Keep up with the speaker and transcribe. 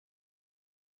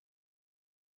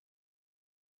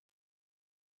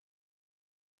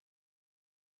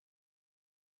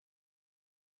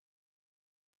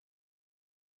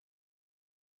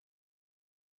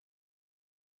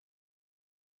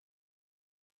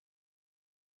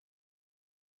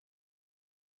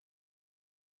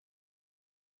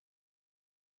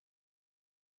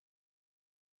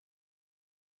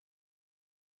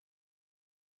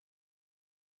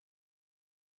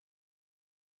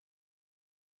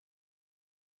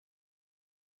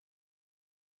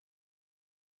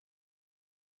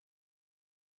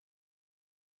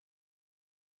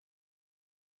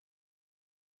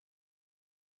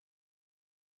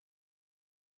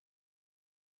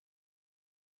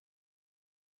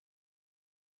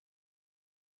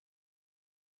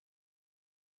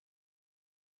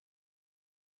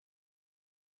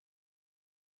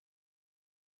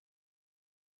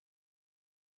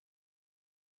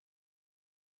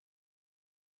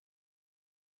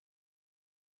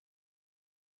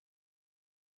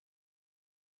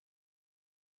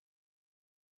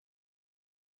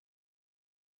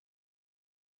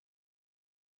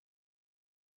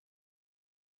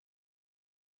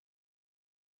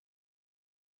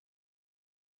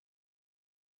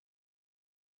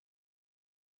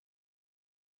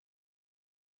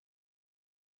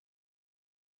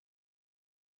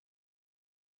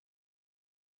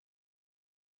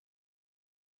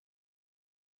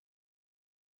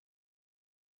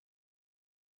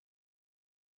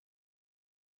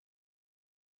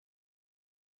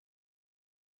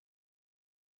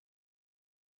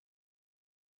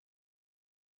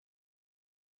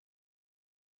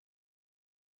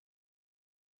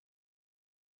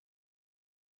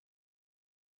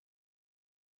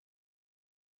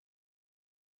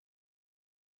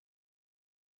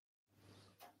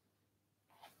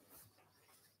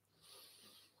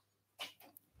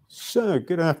So,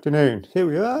 good afternoon. Here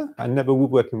we are, another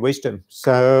Woodworking Wisdom.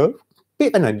 So,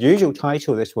 bit of an unusual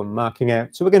title, this one, marking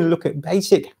out. So, we're going to look at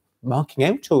basic marking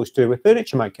out tools to do with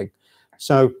furniture making.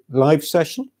 So, live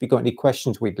session. If you've got any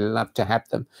questions, we'd love to have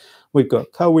them. We've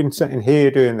got Colin sitting here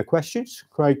doing the questions,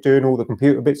 Craig doing all the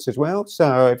computer bits as well.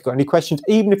 So, if you've got any questions,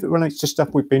 even if it relates to stuff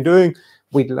we've been doing,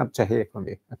 we'd love to hear from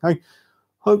you. Okay.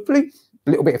 Hopefully, a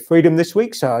little bit of freedom this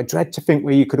week, so I dread to think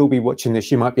where you could all be watching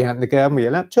this. You might be out in the garden with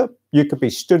your laptop. You could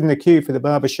be stood in the queue for the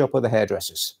barber shop or the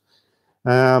hairdressers.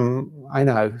 I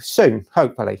know, soon,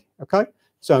 hopefully. Okay,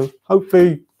 so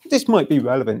hopefully this might be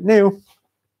relevant. Now,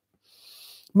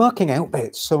 marking out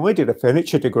bits. So I did a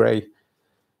furniture degree,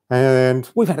 and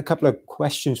we've had a couple of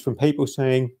questions from people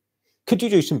saying, could you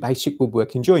do some basic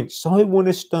woodworking joints? So I want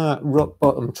to start rock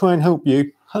bottom, try and help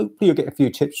you. Hopefully you'll get a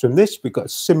few tips from this. We've got a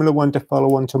similar one to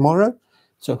follow on tomorrow.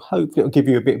 So hopefully it'll give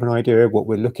you a bit of an idea of what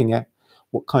we're looking at,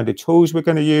 what kind of tools we're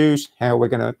going to use, how we're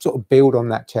going to sort of build on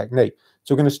that technique.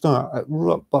 So we're going to start at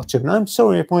rock bottom. And I'm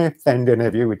sorry if I offend any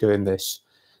of you with doing this,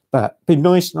 but it'd be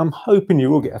nice. And I'm hoping you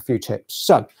will get a few tips.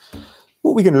 So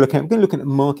what we're going to look at, we're going to look at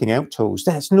marking out tools.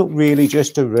 That's not really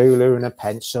just a ruler and a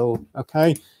pencil,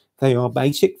 okay? They are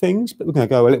basic things, but we're going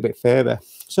to go a little bit further.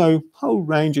 So whole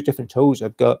range of different tools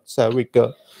I've got. So we've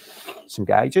got some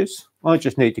gauges. I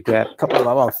just need to grab a couple of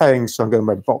other things. So I'm going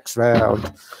to box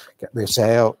round, get this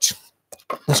out.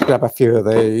 Let's grab a few of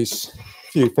these,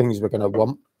 a few things we're going to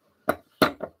want.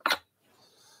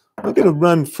 I'm going to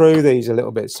run through these a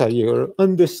little bit so you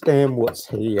understand what's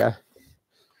here.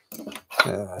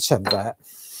 Let's have that.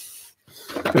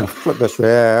 I'm going to flip this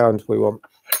round. We want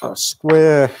a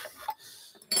square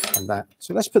and that.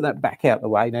 So let's put that back out the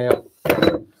way now.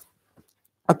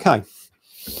 Okay.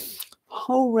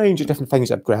 Whole range of different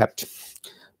things I've grabbed.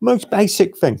 Most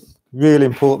basic thing, really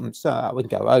important. So we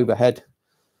can go overhead.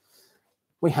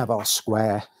 We have our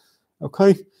square.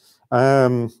 Okay.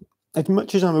 As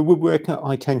much as I'm a woodworker,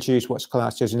 I tend to use what's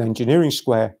classed as an engineering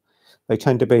square. They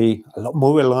tend to be a lot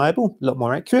more reliable, a lot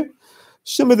more accurate.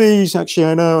 Some of these, actually,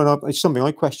 I know, and it's something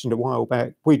I questioned a while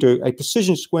back. We do a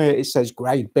precision square. It says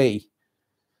grade B.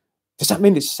 Does that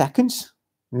mean it's seconds?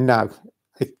 No.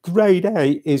 Grade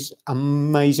A is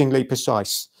amazingly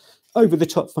precise, over the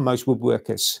top for most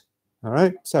woodworkers. All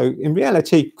right. So in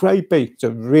reality, grade B is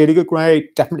a really good grade,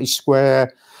 definitely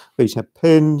square. These have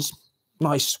pins,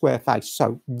 nice square face.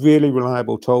 So really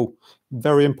reliable tool.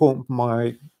 Very important for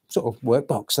my sort of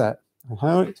workbox set. All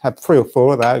right. Have 3 or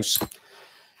 4 of those.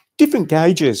 Different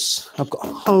gauges. I've got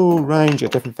a whole range of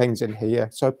different things in here.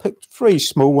 So I picked 3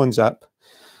 small ones up.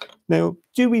 Now,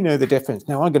 do we know the difference?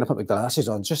 Now, I'm going to put my glasses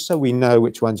on just so we know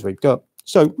which ones we've got.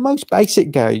 So most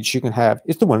basic gauge you can have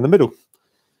is the one in the middle.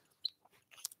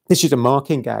 This is a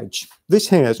marking gauge. This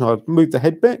has, and I've moved the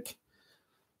head back,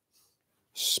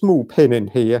 small pin in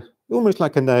here, almost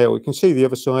like a nail. You can see the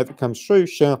other side that comes through,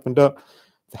 sharpened up.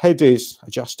 The head is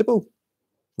adjustable.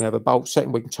 We have a bolt set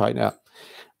and we can tighten it up.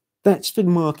 That's for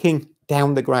marking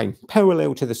down the grain,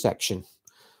 parallel to the section.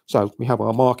 So we have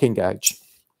our marking gauge.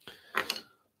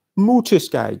 Mortise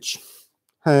gauge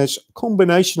has a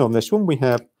combination on this one. We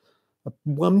have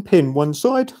 1 pin one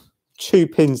side, 2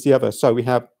 pins the other. So we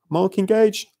have marking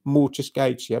gauge, mortise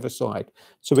gauge the other side.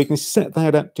 So we can set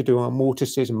that up to do our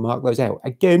mortises and mark those out.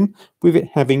 Again, with it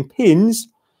having pins,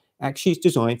 actually it's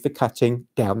designed for cutting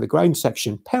down the grain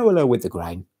section, parallel with the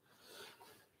grain.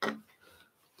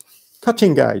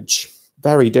 Cutting gauge,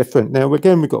 very different. Now,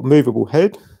 again, we've got movable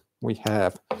head. We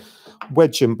have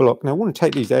wedge and block. Now, I want to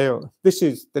take these out. This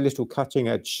is the little cutting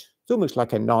edge. It's almost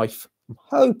like a knife. I'm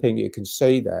hoping you can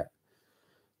see that.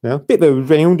 Now, a bit of a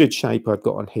rounded shape I've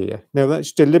got on here. Now,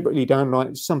 that's deliberately done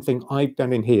like something I've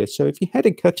done in here. So if you had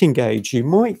a cutting gauge, you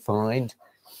might find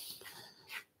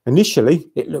initially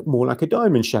it looked more like a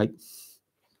diamond shape.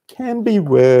 Can be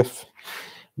worth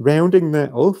rounding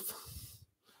that off.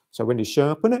 So when you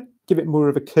sharpen it, give it more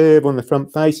of a curve on the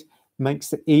front face,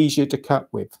 makes it easier to cut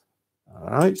with. All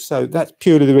right, so that's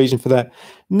purely the reason for that.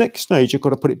 Next stage, I've got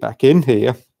to put it back in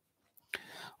here.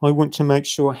 I want to make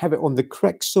sure I have it on the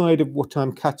correct side of what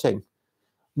I'm cutting.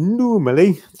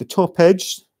 Normally, the top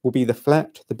edge will be the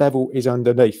flat, the bevel is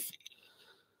underneath.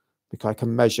 Because I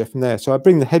can measure from there. So I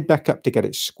bring the head back up to get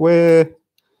it square,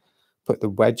 put the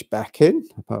wedge back in.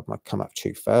 I might come up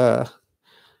too far.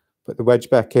 Put the wedge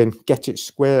back in, get it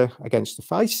square against the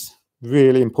face.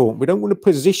 Really important. We don't want to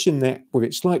position that with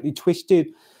it slightly twisted.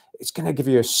 It's going to give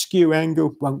you a skew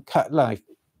angle, won't cut like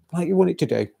you want it to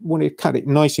do. You want to cut it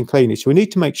nice and cleanly. So we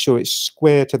need to make sure it's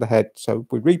square to the head. So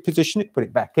we reposition it, put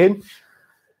it back in.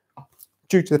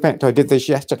 Due to the fact I did this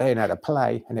yesterday and had a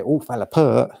play and it all fell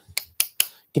apart,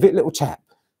 give it a little tap.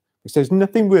 Because there's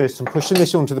nothing worse than pushing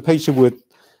this onto the piece of wood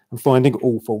and finding it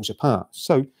all falls apart.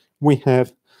 So we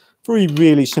have 3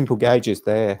 really simple gauges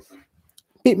there.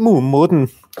 A bit more modern,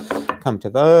 come to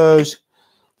those.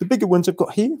 The bigger ones I've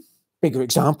got here, bigger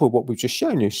example of what we've just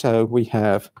shown you. So we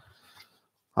have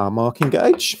our marking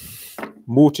gauge,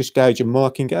 mortise gauge and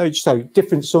marking gauge, so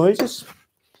different sizes.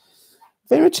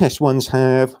 Veritas ones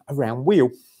have a round wheel,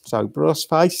 so brass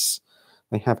face.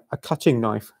 They have a cutting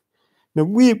knife. Now,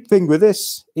 weird thing with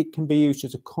this, it can be used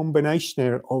as a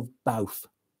combination of both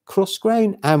cross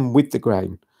grain and with the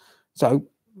grain. So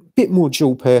a bit more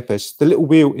dual purpose. The little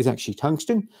wheel is actually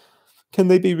tungsten. Can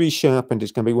they be resharpened?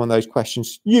 It's going to be one of those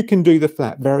questions. You can do the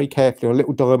flat very carefully. A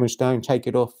little diamond stone, take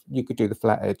it off. You could do the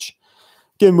flat edge.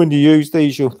 Again, when you use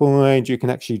these, you'll find you can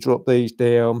actually drop these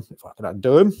down. If I can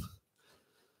undo them,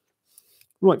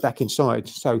 right back inside.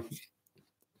 So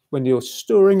when you're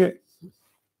storing it,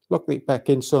 lock it back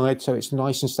inside so it's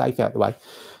nice and safe out the way.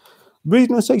 The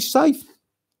reason I say safe,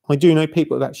 I do know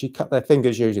people have actually cut their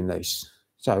fingers using these.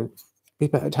 So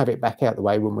people have to have it back out the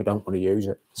way when we don't want to use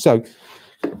it. So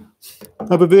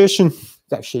another version is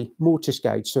actually mortise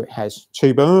gauge. So it has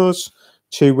 2 bars,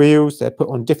 2 wheels. They're put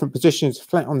on different positions,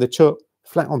 flat on the top,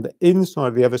 flat on the inside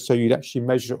of the other, so you'd actually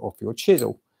measure it off your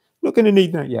chisel. Not going to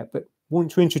need that yet, but want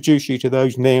to introduce you to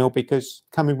those now because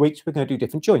coming weeks we're going to do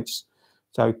different joints.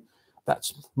 So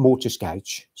that's mortise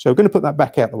gauge. So we're going to put that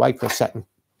back out the way for a second.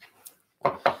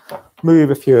 Move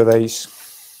a few of these.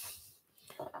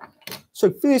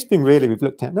 So first thing really we've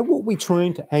looked at, now what we're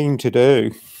trying to aim to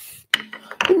do,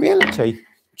 in reality,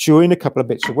 join a couple of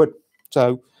bits of wood.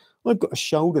 So I've got a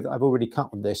shoulder that I've already cut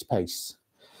on this piece.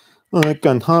 I've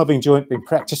done halving joint, been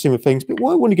practicing with things, but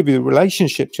what I want to give you the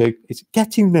relationship to is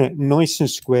getting that nice and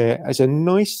square as a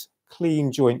nice, clean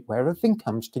joint where everything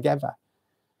comes together.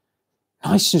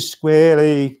 Nice and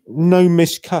squarely, no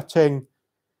miscutting.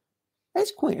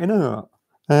 It's quite an art.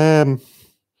 And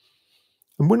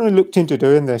when I looked into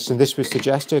doing this, and this was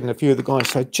suggested, and a few of the guys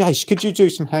said, Jace, could you do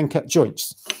some hand-cut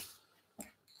joints?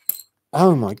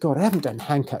 Oh my God, I haven't done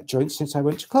hand-cut joints since I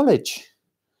went to college.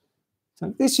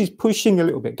 So this is pushing a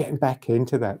little bit, getting back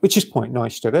into that, which is quite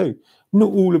nice to do. Not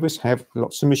all of us have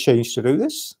lots of machines to do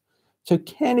this. So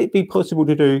can it be possible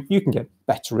to do? You can get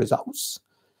better results.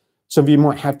 Some of you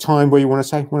might have time where you want to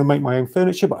say, I want to make my own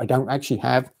furniture, but I don't actually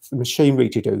have the machinery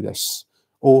to do this.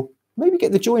 Or maybe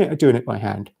get the joy out of doing it by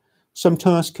hand. Some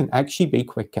tasks can actually be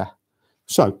quicker.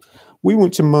 So we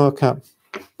want to mark up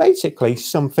basically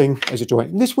something as a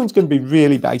joint. And this one's going to be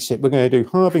really basic. We're going to do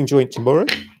halving joint tomorrow.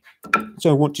 So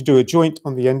I want to do a joint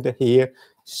on the end of here,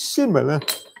 similar,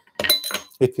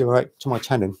 if you like, to my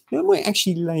tenon. Now, I might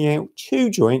actually lay out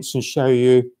 2 joints and show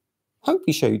you,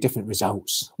 hopefully show you different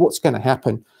results, what's going to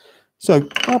happen. So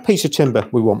our piece of timber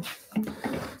we want.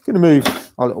 Going to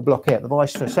move our little block out of the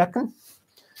vise for a second.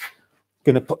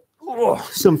 Going to put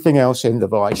something else in the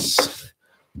vise.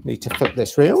 Need to flip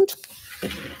this round.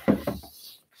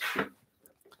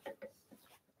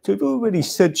 So I've already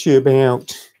said to you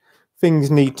about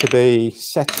things need to be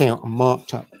set out and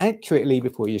marked up accurately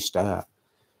before you start.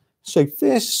 So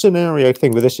first scenario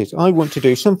thing with this is I want to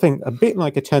do something a bit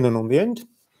like a tenon on the end.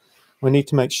 I need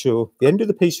to make sure the end of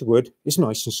the piece of wood is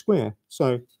nice and square.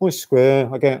 So nice square,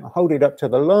 I hold it up to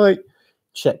the light,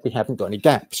 check we haven't got any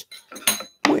gaps.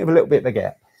 We have a little bit of a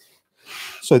gap.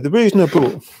 So the reason I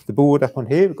brought the board up on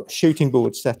here, we've got a shooting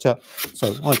board set up,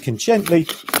 so I can gently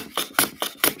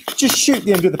just shoot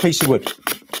the end of the piece of wood.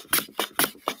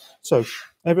 So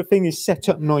everything is set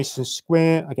up nice and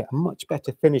square. I get a much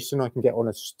better finish than I can get on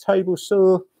a table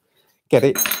saw. Get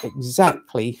it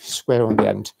exactly square on the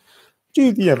end.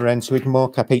 Do the other end so we can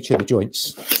mark up each of the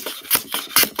joints.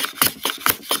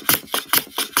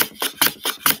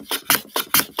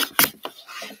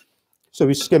 So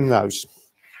we skim those.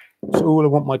 That's all I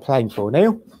want my plane for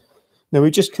now. Now we're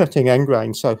just cutting end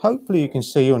grain, so hopefully you can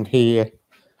see on here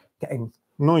getting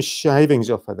nice shavings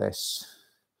off of this.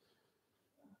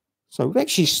 So we've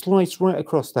actually sliced right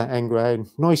across that end grain,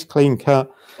 nice clean cut.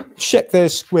 Check they're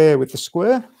square with the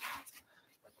square.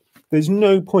 There's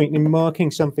no point in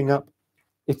marking something up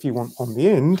if you want on the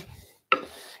end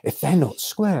if they're not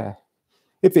square.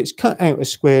 If it's cut out a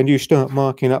square and you start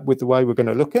marking up with the way we're going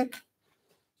to look at,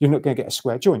 you're not going to get a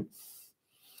square joint.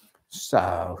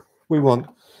 So we want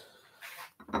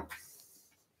a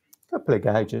couple of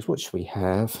gauges. What should we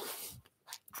have?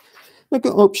 We've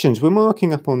got options. We're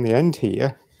marking up on the end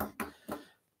here.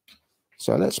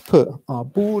 So let's put our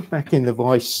board back in the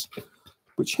vise,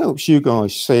 which helps you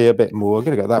guys see a bit more. I'm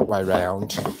going to go that way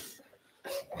round.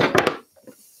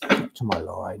 Up to my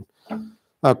line.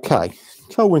 Okay,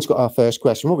 Colwyn's got our first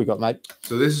question. What have we got, mate?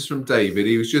 So this is from David.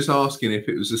 He was just asking if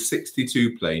it was a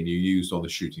 62 plane you used on the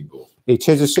shooting board. It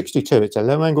is a 62. It's a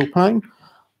low angle plane.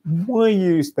 Why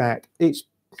use that? Its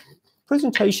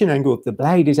presentation angle of the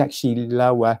blade is actually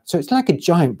lower. So it's like a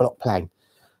giant block plane.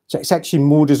 So it's actually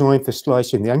more designed for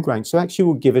slicing the end grain. So actually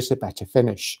will give us a better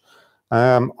finish.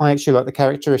 I actually like the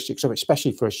characteristics of it,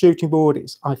 especially for a shooting board.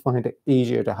 I find it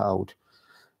easier to hold.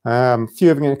 Few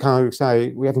of them going to kind of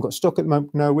say, we haven't got stock at the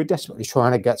moment. No, we're desperately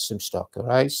trying to get some stock, all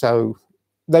right? So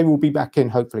they will be back in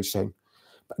hopefully soon.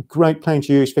 But a great plane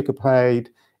to use, thicker blade,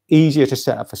 easier to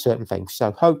set up for certain things.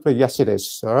 So hopefully, yes, it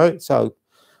is, all right? So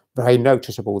very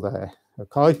noticeable there,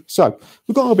 okay? So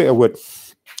we've got a bit of wood.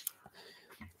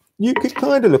 You could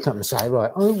kind of look up and say,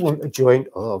 right, I want a joint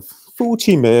of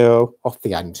 40 mil off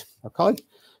the end, okay?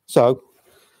 So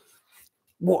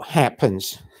what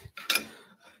happens?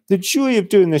 The joy of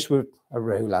doing this with a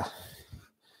ruler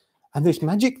and this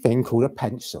magic thing called a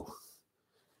pencil.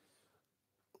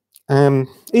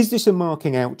 Is this a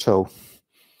marking out tool?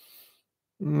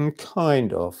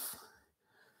 Kind of.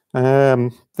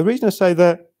 The reason I say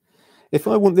that, if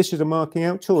I want this as a marking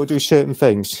out tool, I do certain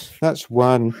things. That's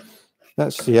one,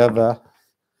 that's the other.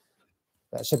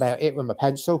 That's about it with my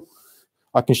pencil.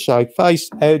 I can show face,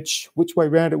 edge, which way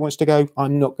round it wants to go.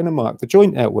 I'm not going to mark the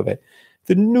joint out with it.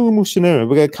 The normal scenario,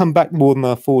 we're going to come back more than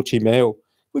our 40 mil.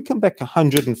 We come back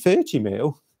 130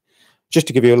 mil. Just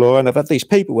to give you a line, I've had these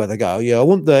people where they go, yeah, I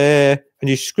want there, and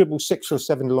you scribble 6 or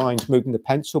 7 lines moving the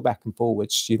pencil back and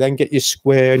forwards. You then get your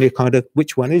square and you kind of,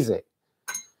 which one is it?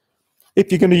 If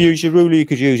you're going to use your ruler, you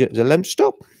could use it as a length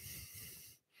stop.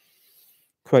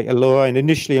 Create a line.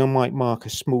 Initially, I might mark a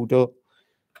small dot,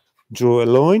 draw a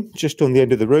line just on the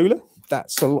end of the ruler.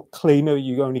 That's a lot cleaner.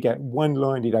 You only get 1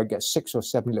 line. You don't get 6 or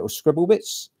 7 little scribble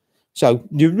bits. So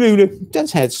your ruler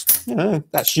does have,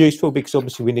 that's useful because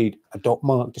obviously we need a dot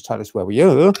mark to tell us where we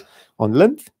are on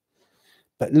length.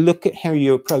 But look at how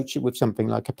you approach it with something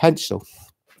like a pencil.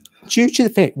 Due to the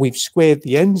fact we've squared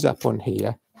the ends up on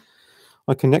here,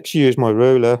 I can next use my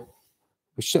ruler.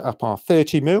 We set up our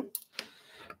 30 mil.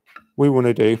 We want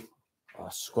to do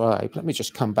our scribe. Let me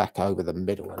just come back over the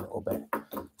middle a little bit.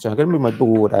 So I'm going to move my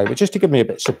board over just to give me a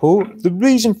bit of support. The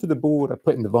reason for the board I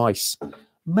put in the vise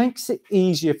makes it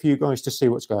easier for you guys to see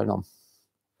what's going on.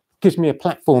 Gives me a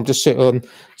platform to sit on,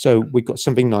 so we've got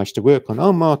something nice to work on.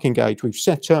 Our marking gauge we've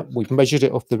set up, we've measured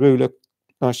it off the ruler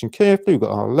nice and carefully. We've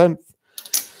got our length.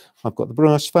 I've got the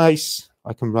brass face.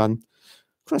 I can run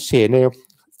across here. Now,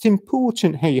 it's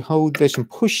important how you hold this and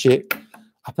push it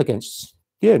up against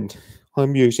the end.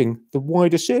 I'm using the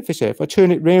wider surface here. If I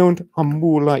turn it round, I'm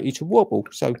more likely to wobble.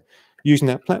 So using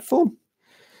that platform,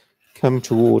 come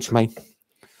towards me.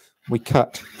 We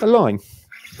cut a line.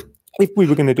 If we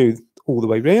were going to do all the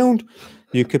way round,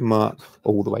 you could mark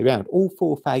all the way round, all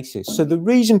 4 faces. So the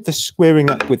reason for squaring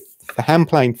up with the hand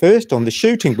plane first on the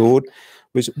shooting board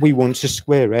was we want a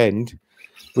square end.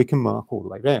 We can mark all the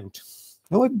way round.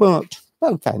 Now I've marked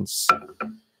both ends.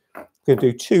 I'm going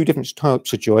to do 2 different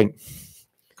types of joint.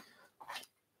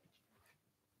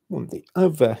 On the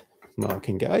other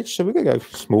marking gauge, so we're going to go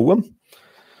small one.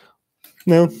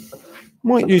 Now,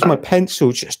 might use my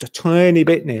pencil just a tiny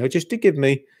bit now, just to give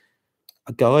me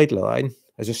a guideline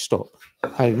as a stop.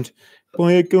 And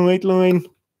by a guideline,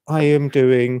 I am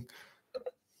doing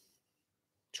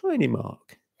tiny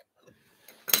mark.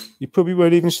 You probably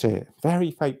won't even see it.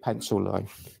 Very fake pencil line.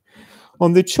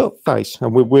 On the top face,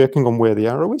 and we're working on where the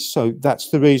arrow is, so that's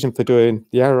the reason for doing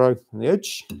the arrow on the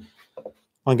edge.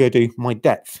 I'm going to do my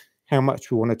depth, how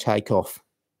much we want to take off.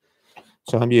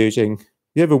 So I'm using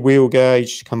the other wheel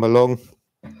gauge to come along.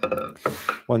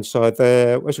 One side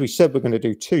there. As we said, we're going to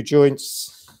do 2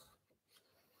 joints.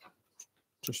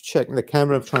 Just checking the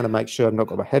camera. I'm trying to make sure I've not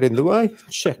got my head in the way.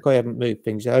 Check I haven't moved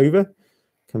things over.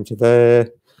 Come to there.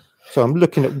 So I'm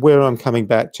looking at where I'm coming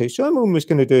back to. So I'm almost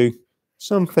going to do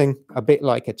something a bit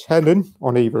like a tenon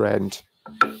on either end.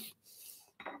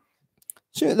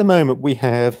 So at the moment we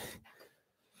have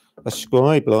a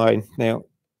scribe line. Now,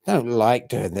 I don't like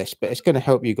doing this, but it's going to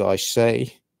help you guys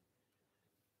see.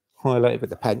 Highlight it with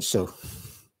the pencil.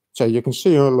 So you can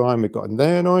see our line we've got in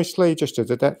there nicely, just as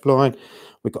a depth line.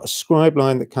 We've got a scribe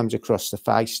line that comes across the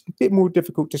face. A bit more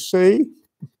difficult to see,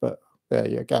 but there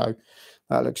you go.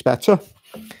 That looks better.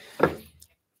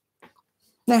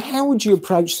 Now, how would you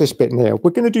approach this bit now?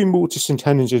 We're going to do mortise and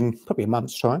tenons in probably a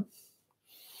month's time.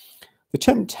 The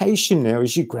temptation now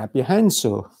is you grab your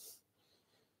handsaw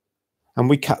and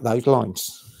we cut those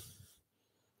lines.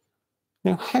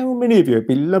 Now, how many of you, it'd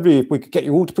be lovely if we could get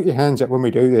you all to put your hands up when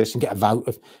we do this and get a vote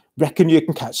of, reckon you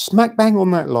can cut smack bang on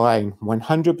that line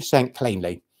 100%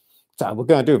 cleanly. So we're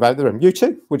going to do a vote of the room. You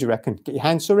two, what do you reckon? Get your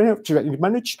handsaw out? Do you reckon you'd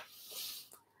manage?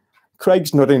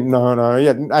 Craig's nodding. No, he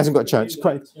hasn't got a chance.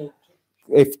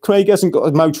 If Craig hasn't got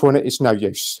a motor on it, it's no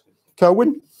use.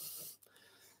 Colwyn?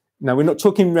 No, we're not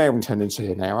talking round tenants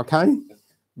here now, okay?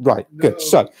 Right, good.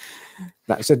 So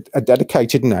that's a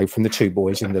dedicated no from the two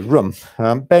boys in the room.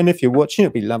 Ben, if you're watching,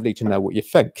 it'd be lovely to know what you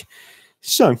think.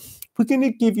 So we're going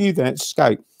to give you that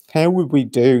scope. How would we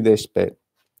do this bit?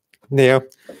 Now,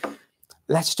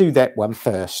 let's do that one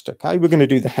first, okay? We're going to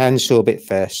do the handsaw bit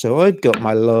first. So I've got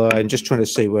my line, just trying to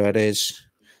see where it is.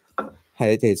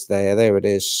 It is there. There it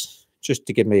is. Just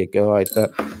to give me a guide.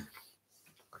 But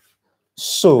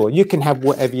saw, you can have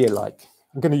whatever you like.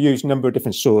 I'm going to use a number of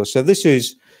different saws. So this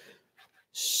is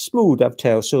small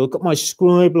dovetail saw. I've got my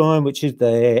scribe line, which is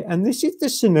there. And this is the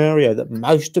scenario that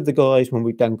most of the guys, when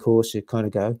we've done courses, kind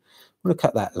of go, I'm going to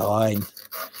cut that line.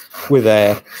 We're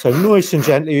there. So nice and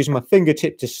gently, using my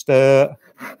fingertip to start.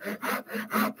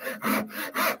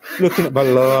 Looking at my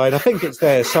line. I think it's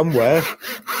there somewhere.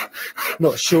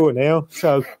 Not sure now.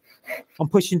 So I'm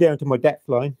pushing down to my depth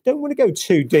line. Don't want to go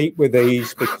too deep with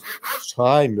these because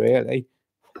time, really.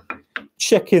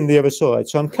 Checking the other side.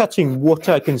 So I'm cutting what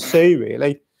I can see,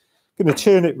 really. Going to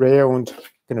turn it round.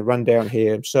 Going to run down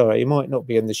here. I'm sorry, you might not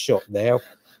be in the shot there.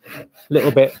 A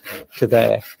little bit to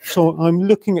there. So I'm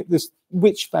looking at this,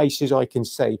 which faces I can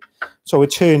see. So I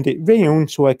turned it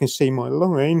round so I can see my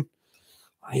line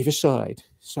on either side.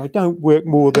 So I don't work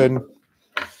more than,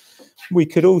 we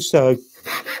could also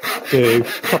do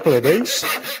a couple of these.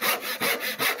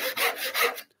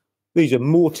 These are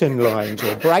Morton lines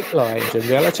or brake lines in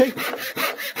reality.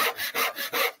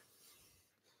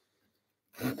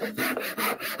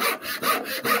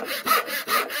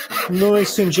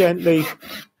 Nice and gently.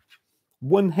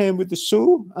 One hand with the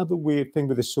saw, other weird thing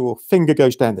with the saw, finger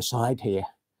goes down the side here.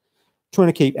 Trying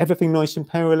to keep everything nice and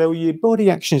parallel. Your body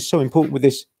action is so important with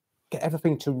this. Get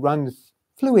everything to run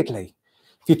fluidly.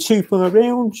 If you're too far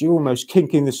around, you're almost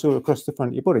kinking the saw across the front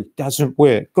of your body. Doesn't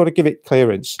work. Got to give it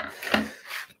clearance.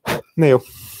 Now,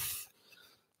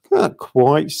 can't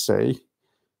quite see.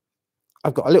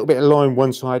 I've got a little bit of line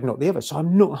one side, not the other. So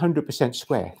I'm not 100%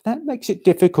 square. That makes it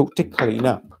difficult to clean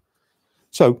up.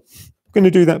 So I'm going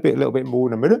to do that bit a little bit more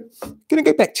in a minute. Going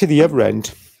to go back to the other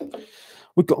end.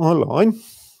 We've got our line.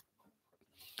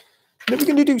 Then we're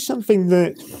going to do something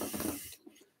that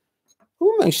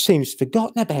almost seems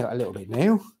forgotten about a little bit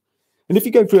now. And if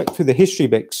you go through the history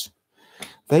books,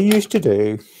 they used to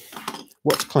do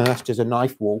what's classed as a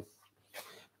knife wall.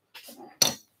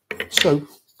 So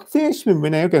first one we're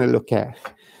now going to look at,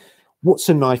 what's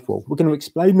a knife wall? We're going to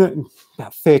explain that in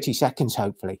about 30 seconds,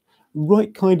 hopefully.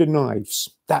 Right kind of knives,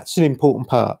 that's an important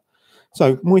part.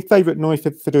 So my favourite knife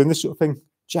for doing this sort of thing,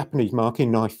 Japanese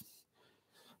marking knife.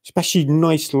 Especially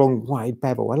nice long wide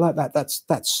bevel. I like that. That's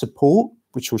support,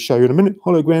 which we'll show you in a minute.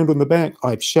 Hollow ground on the back.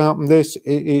 I've sharpened this.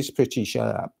 It is pretty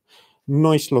sharp.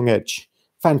 Nice long edge.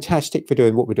 Fantastic for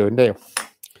doing what we're doing now.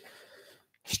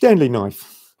 Stanley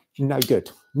knife. No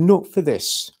good. Not for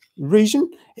this.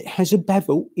 Reason? It has a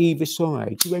bevel either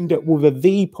side. You end up with a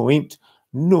V point,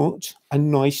 not a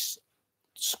nice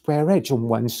square edge on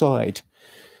one side.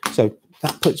 So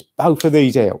that puts both of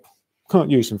these out. Can't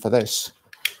use them for this.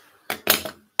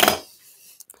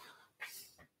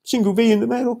 Single V in the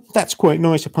middle, that's quite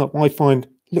nice, apart I find a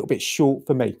little bit short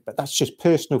for me, but that's just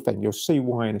personal thing. You'll see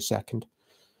why in a second.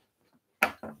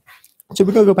 So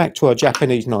we're going to go back to our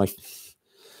Japanese knife.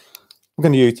 We're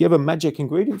going to use the other magic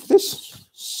ingredient for this,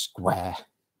 square.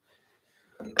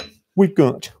 We've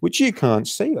got, which you can't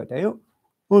see, I doubt,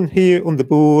 on here on the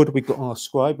board, we've got our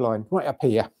scribe line right up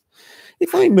here.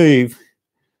 If I move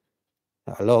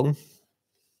that along,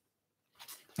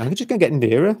 and I'm just going to get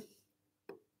nearer,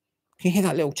 can you hear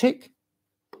that little tick?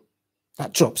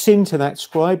 That drops into that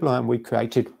scribe line we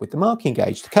created with the marking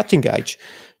gauge, the cutting gauge.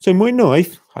 So my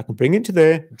knife, I can bring it to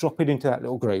there, drop it into that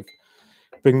little groove.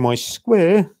 Bring my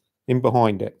square in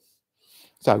behind it.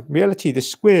 So in reality, the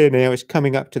square now is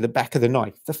coming up to the back of the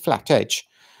knife, the flat edge.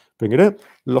 Bring it up,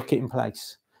 lock it in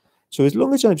place. So as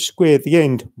long as I've squared the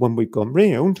end when we've gone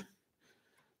round,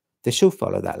 this will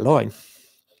follow that line.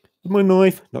 With my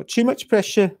knife, not too much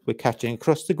pressure. We're cutting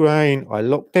across the grain. I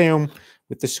lock down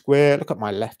with the square. Look at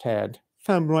my left hand.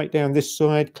 Thumb right down this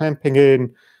side, clamping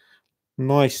in.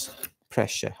 Nice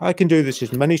pressure. I can do this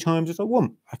as many times as I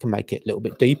want. I can make it a little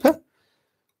bit deeper.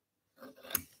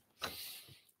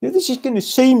 Now, this is going to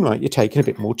seem like you're taking a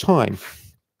bit more time.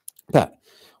 But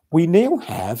we now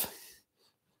have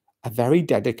a very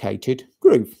dedicated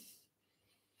groove.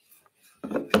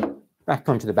 Back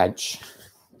onto the bench.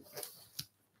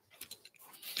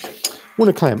 Want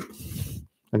to clamp,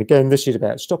 and again this is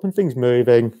about stopping things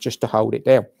moving just to hold it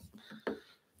down.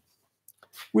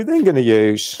 We're then going to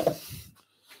use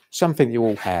something you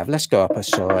all have. Let's go up a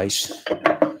size.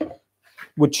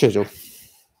 Wood chisel.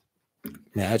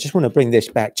 Now, I just want to bring this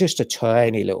back just a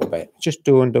tiny little bit. Just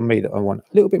dawned on me that I want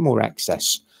a little bit more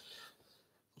access.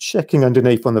 Checking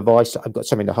underneath on the vise that I've got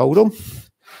something to hold on.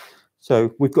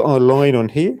 So we've got our line on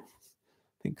here.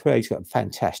 I think Craig's got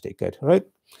fantastic good, all right?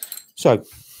 So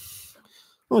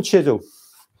on chisel,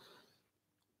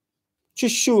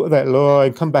 just short of that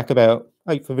line, come back about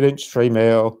 1/8 of an inch, 3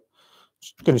 mil.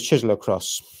 Just going to chisel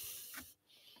across.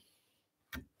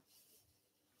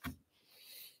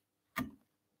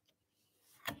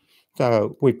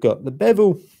 So we've got the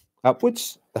bevel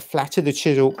upwards, the flat of the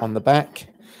chisel on the back.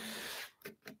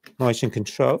 Nice and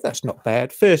controlled. That's not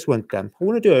bad. First one done. I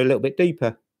want to do it a little bit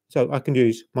deeper. So I can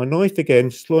use my knife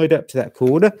again, slide up to that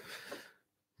corner.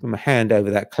 Put my hand over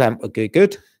that clamp would be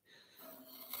good.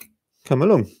 Come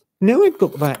along. Now we've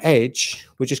got that edge,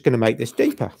 we're just going to make this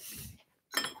deeper.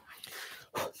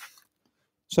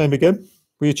 Same again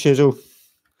with your chisel.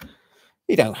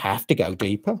 You don't have to go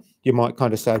deeper. You might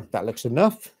kind of say, that looks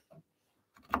enough.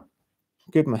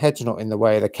 Good, my head's not in the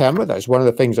way of the camera. That's one of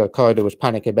the things I kind of was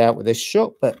panicking about with this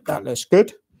shot, but that looks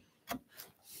good.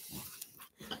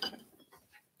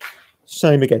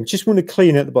 Same again, just want to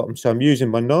clean at the bottom. So I'm using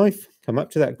my knife, come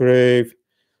up to that groove.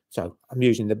 So I'm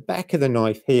using the back of the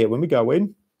knife here when we go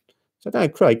in. So now,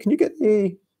 Craig, can you get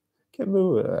the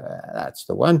camera? That's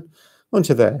the one.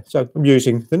 Onto there. So I'm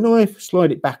using the knife,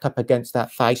 slide it back up against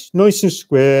that face, nice and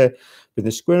square, with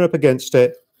the square up against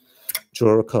it,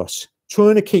 draw across.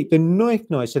 Trying to keep the knife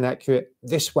nice and accurate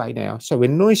this way now. So we're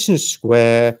nice and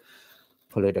square,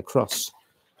 pull it across.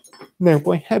 Now,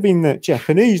 by having that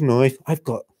Japanese knife, I've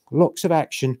got lots of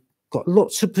action, got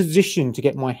lots of position to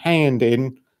get my hand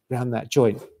in around that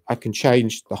joint. I can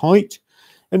change the height.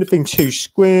 Anything too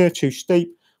square, too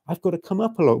steep, I've got to come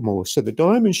up a lot more. So the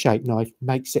diamond shaped knife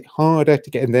makes it harder to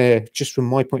get in there, just from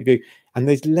my point of view. And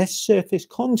there's less surface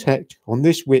contact on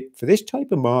this width for this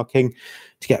type of marking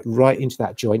to get right into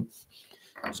that joint.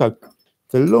 So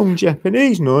the long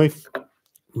Japanese knife,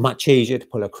 much easier to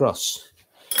pull across.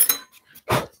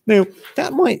 Now,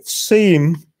 that might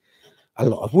seem a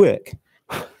lot of work.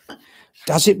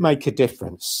 Does it make a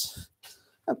difference?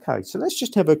 Okay, so let's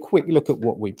just have a quick look at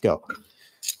what we've got.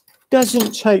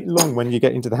 Doesn't take long when you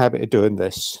get into the habit of doing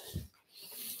this.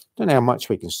 Don't know how much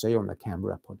we can see on the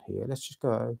camera up on here. Let's just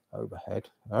go overhead.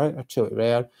 All right, I'll tilt it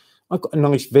around. I've got a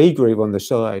nice V groove on the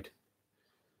side.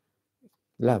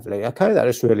 Lovely. Okay, that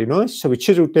is really nice. So we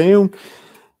chiseled down.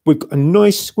 We've got a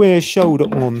nice square shoulder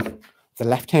on the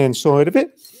left-hand side of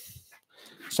it.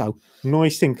 So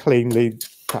nice and cleanly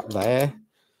cut there.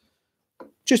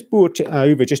 Just brought it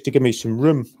over just to give me some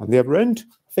room on the other end.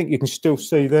 I think you can still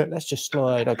see that. Let's just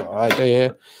slide. I've got an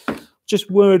idea. Just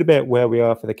worried about where we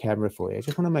are for the camera for you.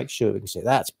 Just want to make sure we can see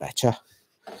that's better.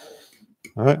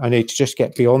 All right, I need to just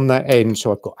get beyond that end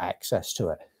so I've got access to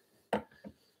it.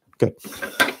 Good.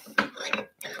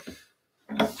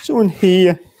 So on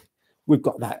here, we've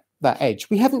got that edge.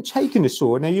 We haven't taken the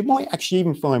saw. Now, you might actually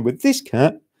even find with this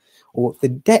cut, or the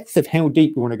depth of how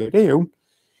deep you want to go down,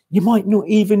 you might not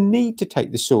even need to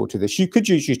take the saw to this. You could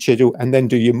use your chisel and then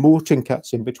do your mortar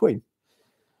cuts in between.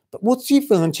 But what's the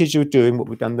advantage of doing what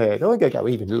we've done there? I'm going to go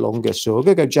even longer saw. I'm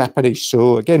going to go Japanese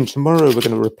saw. Again, tomorrow we're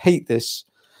going to repeat this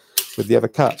with the other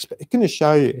cuts, but it's going to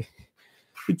show you.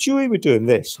 The joy with doing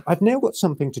this, I've now got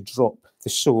something to drop the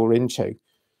saw into.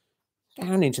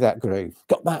 Down into that groove.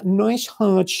 Got that nice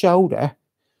hard shoulder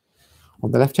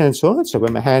on the left-hand side. So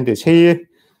when my hand is here,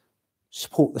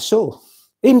 support the saw.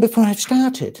 Even before I've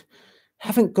started,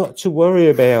 haven't got to worry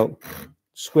about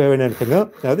squaring anything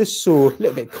up. Now this saw a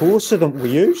little bit coarser than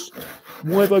we use.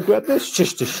 Why have I grabbed this?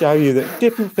 Just to show you that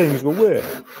different things will work.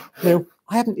 Now,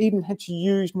 I haven't even had to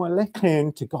use my left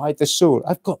hand to guide the saw.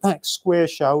 I've got that square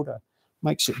shoulder.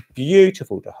 Makes it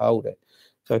beautiful to hold it.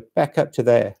 So back up to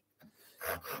there.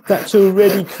 That's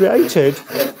already created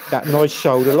that nice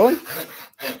shoulder line.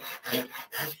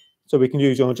 So we can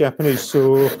use our Japanese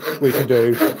saw. We can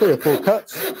do 3 or 4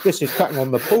 cuts. This is cutting on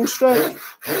the pull strap.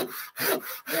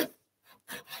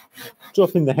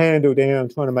 Dropping the handle down,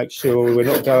 trying to make sure we're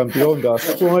not going beyond our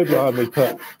scribe line we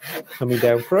put coming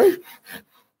down through.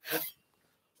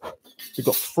 We've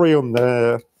got 3 on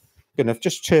there. Going to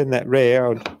just turn that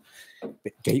round. A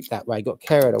bit deep that way. Got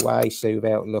carried away, so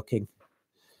without looking.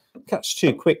 Cuts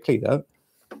too quickly though.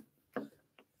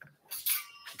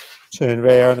 Turn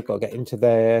round, I've got to get into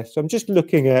there. So I'm just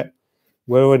looking at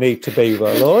where I need to be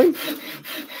with a line.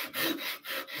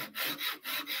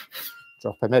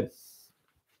 Drop him in.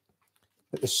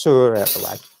 Put the saw out the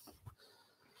way.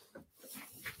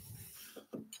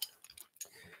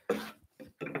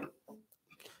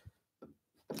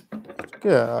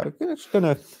 Yeah, I'm just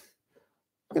gonna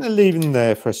leave him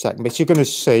there for a second, but you're gonna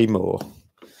see more.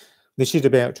 This is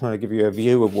about trying to give you a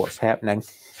view of what's happening.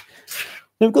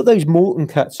 Now we've got those Morton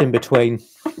cuts in between.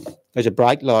 There's a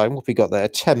brake line. What have we got there?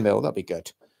 10 mil. That'd be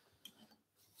good.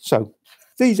 So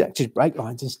these act as brake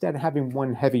lines instead of having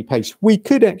one heavy piece. We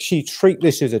could actually treat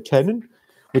this as a tenon,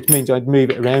 which means I'd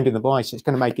move it around in the vise. It's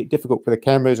going to make it difficult for the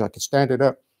cameras. I could stand it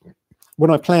up.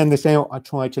 When I planned this out, I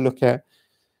tried to look at,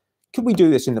 could we do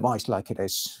this in the vise like it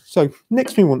is? So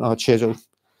next we want our chisel.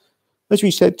 As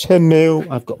we said, 10 mil.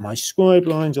 I've got my scribe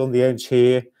lines on the edge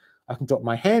here. I can drop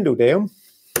my handle down.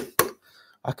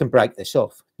 I can break this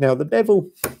off. Now the bevel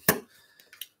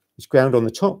is ground on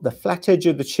the top. The flat edge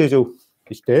of the chisel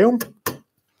is down.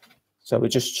 So we're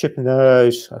just chipping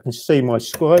those. I can see my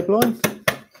scribe line.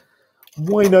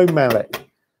 Why no mallet?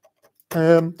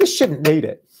 This shouldn't need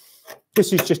it.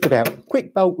 This is just about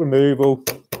quick bolt removal.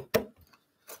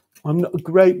 I'm not a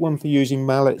great one for using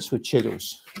mallets with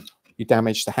chisels. You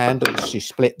damage the handles, you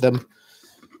split them.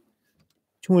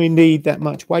 Do we need that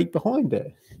much weight behind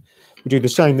it? We do the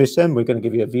same this end. We're going to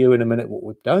give you a view in a minute what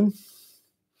we've done.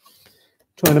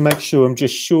 Trying to make sure I'm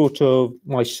just short of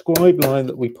my scribe line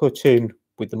that we put in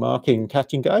with the marking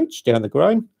cutting gauge down the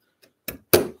grain.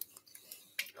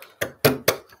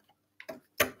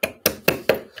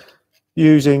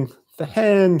 Using the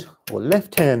hand or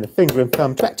left hand, the finger and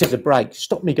thumb to act as a brake,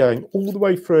 stop me going all the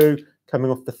way through,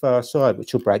 coming off the far side,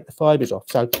 which will break the fibres off.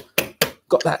 So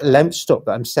got that length stop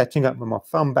that I'm setting up with my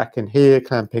thumb back in here,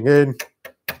 clamping in.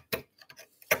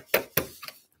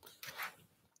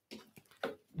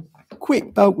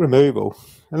 Quick bolt removal.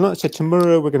 And like I said,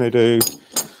 tomorrow we're going to do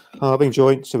halving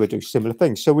joints, so we'll do similar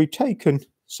things. So we've taken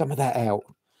some of that out.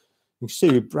 You can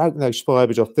see we've broken those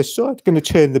fibres off this side. Going to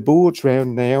turn the boards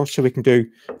round now so we can do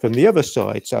from the other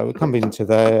side. So we'll come into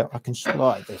there. I can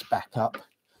slide this back up.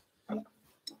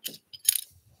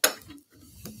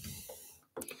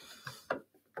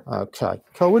 Okay,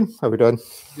 Colin, how are we done?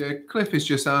 Yeah, Cliff is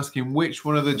just asking which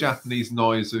one of the Japanese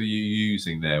knives are you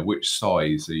using there? Which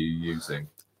size are you using?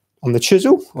 On the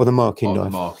chisel or the marking knife?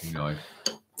 On the marking knife.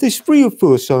 There's 3 or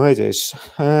 4 sizes.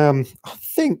 I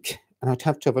think, and I'd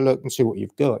have to have a look and see what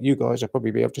you've got. You guys will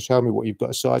probably be able to tell me what you've got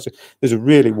a size of. There's a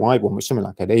really wide one with something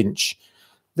like 1 inch.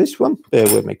 This one, bear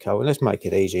with me, Colin. Let's make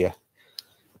it easier.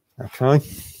 Okay.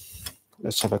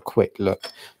 Let's have a quick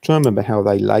look. Try and remember how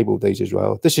they labelled these as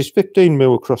well. This is 15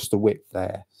 mil across the width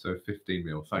there. So 15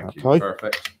 mil, thank you.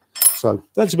 Perfect. So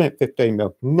that's about 15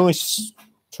 mil. Nice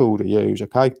tool to use,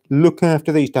 okay? Look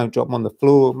after these, don't drop them on the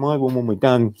floor. My one, when we're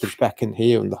done, lives back in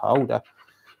here in the holder.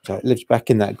 So it lives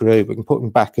back in that groove. We can put them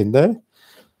back in there.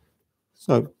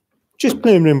 So just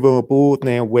playing in our board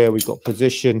now where we've got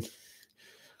position.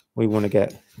 We want to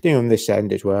get down this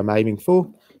end is where I'm aiming for.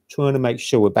 Trying to make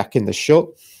sure we're back in the shot.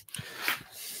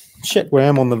 Check where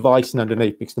I'm on the vise and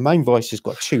underneath, because the main vise has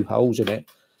got 2 holes in it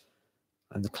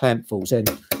and the clamp falls in.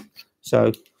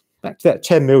 So back to that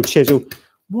 10 mil chisel.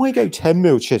 Why go 10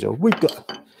 mil chisel? We've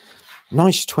got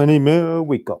nice 20 mil,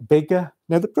 we've got bigger.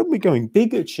 Now the problem with going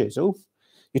bigger chisel,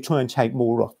 you try and take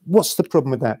more off. What's the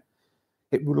problem with that?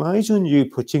 It relies on you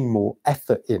putting more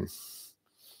effort in.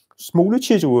 Smaller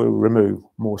chisel will remove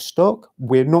more stock.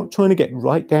 We're not trying to get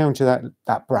right down to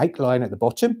that brake line at the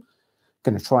bottom.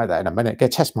 Going to try that in a minute.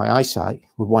 Going to test my eyesight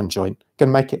with one joint. Going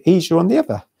to make it easier on the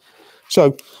other.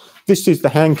 So this is the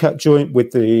hand cut joint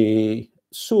with the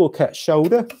saw cut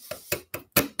shoulder.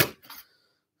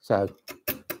 So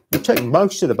we've taken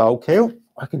most of the bulk out.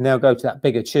 I can now go to that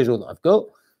bigger chisel that I've got.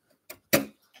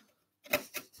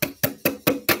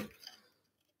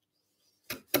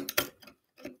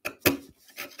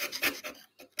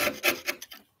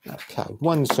 Okay,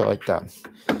 one side done.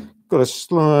 Got to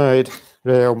slide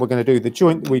round. We're going to do the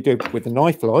joint that we did with the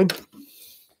knife line.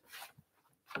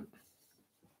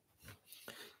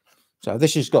 So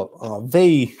this has got our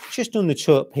V just on the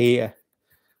top here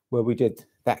where we did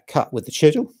that cut with the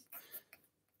chisel.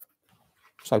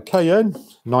 So KN,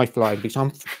 knife line,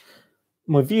 because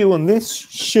my view on this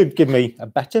should give me a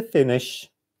better finish,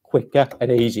 quicker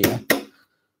and easier.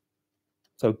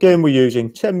 So again, we're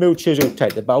using 10 mil chisel to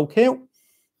take the bulk out.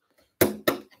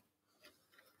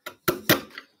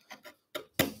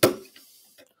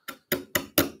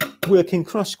 Working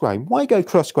cross grain. Why go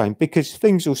cross grain? Because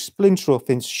things will splinter off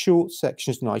in short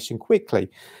sections nice and quickly.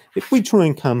 If we try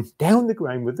and come down the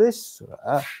grain with this,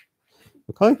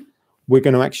 okay, we're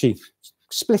going to actually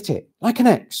split it like an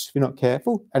X if you're not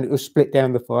careful, and it will split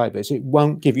down the fibres. It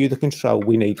won't give you the control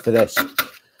we need for this.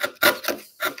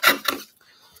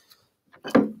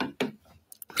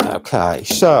 Okay,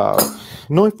 so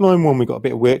knife line 1, we've got a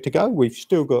bit of work to go. We've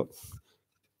still got,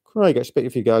 Craig, expect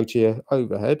if you go to your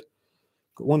overhead,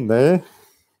 got one there,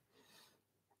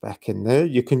 back in there.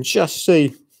 You can just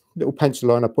see little pencil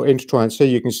line I put in to try and see.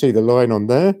 You can see the line on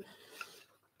there.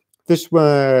 This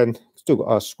one, still got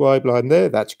our scribe line there.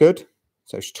 That's good.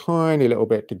 So it's a tiny little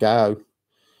bit to go.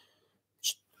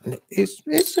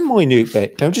 It's a minute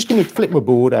bit. Now I'm just going to flip my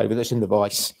board over that's in the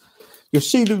vise. You'll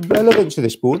see the relevance of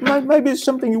this board. Maybe it's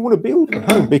something you want to build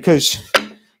at home, because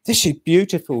this is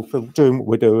beautiful for doing what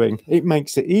we're doing. It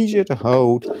makes it easier to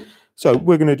hold. So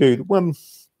we're going to do the one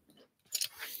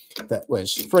that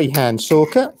was freehand saw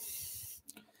cut.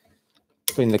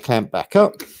 Bring the clamp back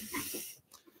up.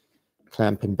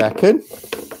 Clamping back in.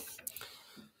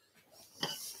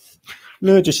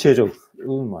 Larger chisel.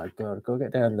 Oh my God, I've got to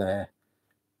get down there.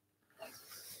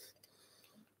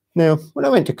 Now, when I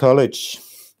went to college,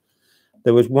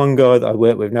 there was one guy that I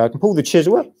worked with. Now I can pull the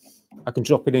chisel up. I can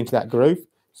drop it into that groove.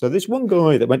 So this one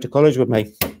guy that went to college with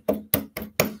me,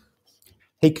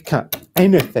 he could cut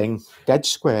anything dead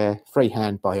square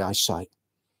freehand by eyesight.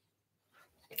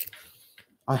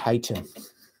 I hate him.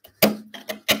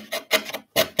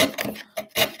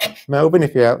 Melvin,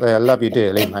 if you're out there, I love you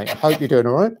dearly, mate. I hope you're doing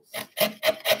all right.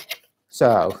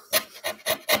 So,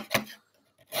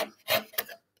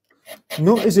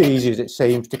 not as easy as it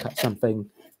seems to cut something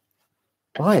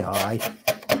by eye.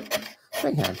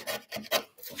 Freehand.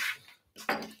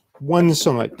 One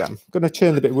side done. Going to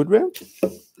turn the bit of wood round.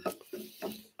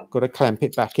 Got to clamp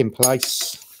it back in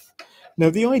place. Now,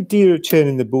 the idea of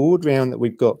turning the board round that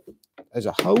we've got as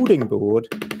a holding board,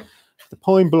 the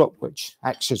pine block, which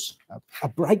acts as a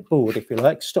brake board, if you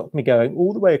like, stop me going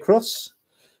all the way across,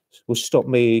 will stop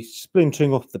me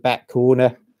splintering off the back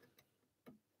corner.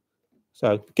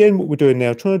 So again, what we're doing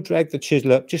now, trying to drag the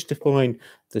chisel up just to find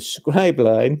the scribe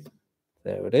line,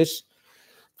 there it is,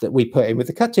 that we put in with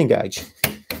the cutting gauge.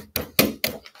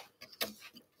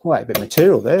 Quite a bit of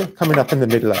material there, coming up in the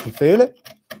middle, I can feel it.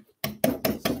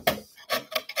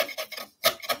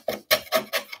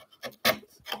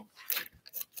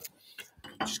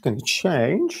 Just going to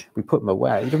change, we put them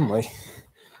away, didn't we?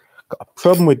 Got a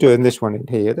problem with doing this one in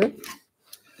here then.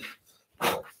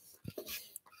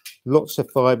 Lots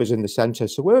of fibres in the centre.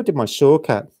 So where I did my saw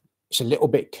cut, it's a little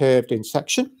bit curved in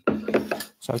section.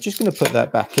 So I'm just going to put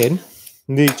that back in.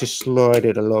 Need to slide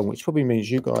it along, which probably means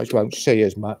you guys won't see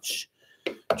as much.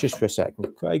 Just for a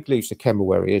second. Craig leaves the camera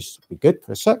where he is. Be good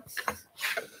for a sec.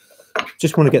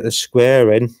 Just want to get the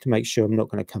square in to make sure I'm not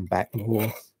going to come back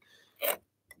more.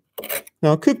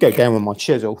 Now I could go down with my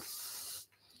chisel,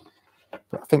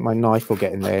 but I think my knife will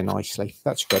get in there nicely.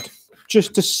 That's good.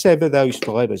 Just to sever those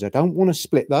fibres. I don't want to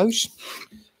split those.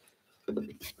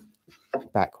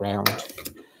 Back round.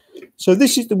 So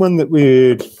this is the one that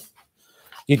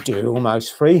you do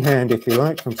almost freehand, if you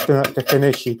like, from start to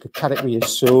finish. You could cut it with your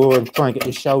saw and try and get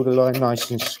your shoulder line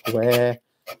nice and square.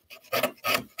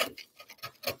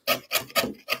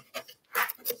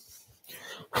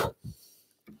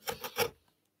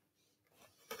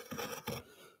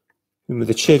 And with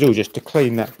the chisel, just to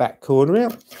clean that back corner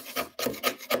out.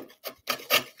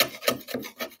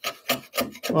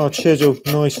 Our chisel,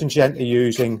 nice and gently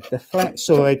using the flat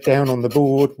side down on the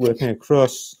board, working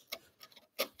across.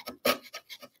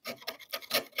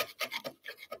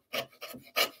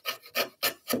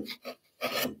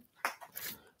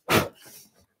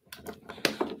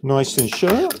 Nice and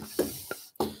sharp.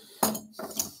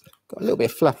 Got a little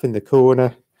bit of fluff in the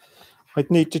corner.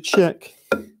 I'd need to check.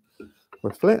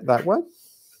 We're flat that way.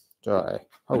 Sorry,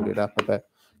 hold it up a bit.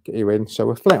 Get you in. So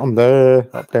we're flat on there,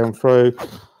 up, down, through.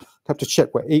 Have to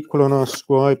check we're equal on our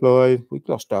scribe line. We've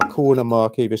lost our corner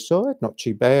mark either side. Not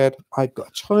too bad. I've got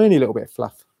a tiny little bit of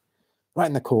fluff right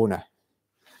in the corner.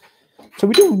 So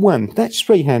we're doing one. That's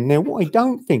freehand. Now, what I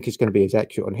don't think is going to be as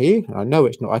accurate on here, and I know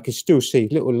it's not, I can still see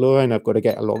a little line I've got to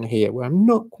get along here where I'm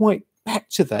not quite back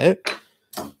to there.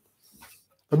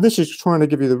 And this is trying to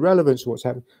give you the relevance of what's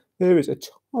happening. There is a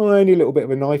tiny little bit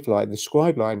of a knife line, the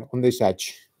scribe line on this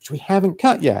edge, which we haven't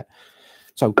cut yet.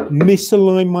 So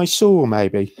misalign my saw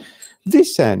maybe.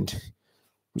 This end,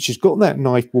 which has got that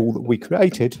knife wall that we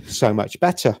created, so much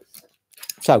better.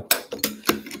 So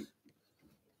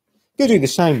go do the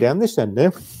same down this end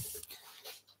now.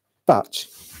 But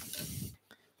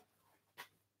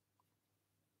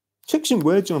took some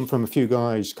words on from a few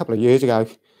guys a couple of years ago.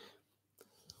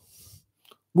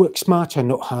 Work smarter,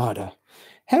 not harder.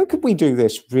 How could we do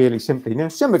this really simply? Now,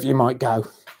 some of you might go,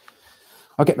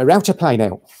 I'll get my router plane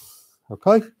out.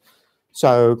 Okay,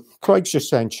 so Craig's just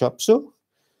saying chop saw.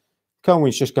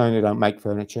 Colwyn's just going, they don't make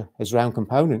furniture as round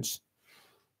components.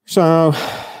 So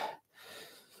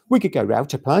we could go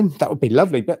router plane. That would be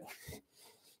lovely, but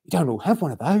you don't all have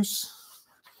one of those.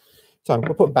 So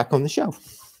we'll put it back on the shelf.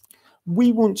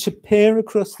 We want to pair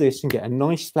across this and get a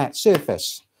nice flat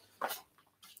surface.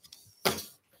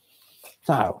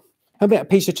 So, how about a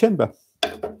piece of timber?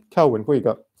 Colin, what you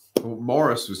got? Well,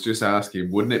 Morris was just asking,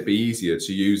 wouldn't it be easier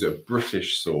to use a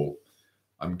British saw?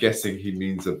 I'm guessing he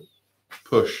means a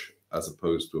push as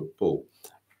opposed to a pull.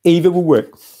 Either will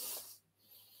work.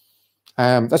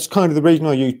 That's kind of the reason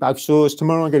I use both saws.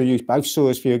 Tomorrow I'm going to use both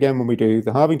saws for you again when we do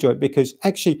the halving joint, because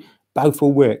actually both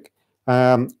will work.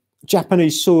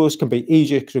 Japanese saws can be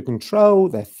easier to control.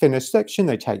 They're thinner section.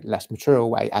 They take less material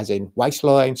away, as in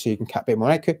waistline, so you can cut a bit more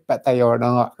accurate, but they are an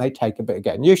art. They take a bit of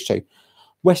getting used to.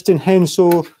 Western hand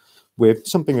saw with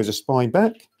something as a spine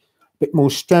back, a bit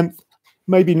more strength,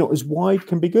 maybe not as wide,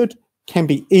 can be good. Can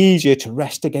be easier to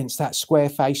rest against that square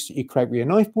face that you create with your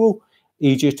knife ball,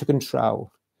 easier to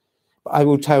control. But I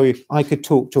will tell you, I could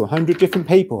talk to 100 different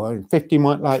people, and 50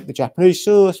 might like the Japanese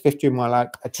saws, 50 might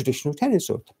like a traditional tennis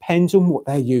saw. It depends on what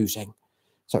they're using.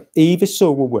 So either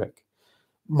saw will work.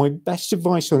 My best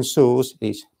advice on saws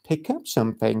is pick up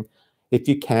something. If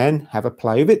you can, have a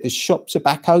play with it. The shops are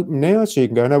back open now, so you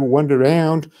can go and have a wander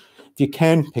around. If you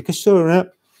can, pick a saw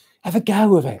up, have a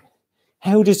go with it.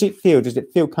 How does it feel? Does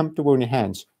it feel comfortable in your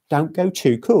hands? Don't go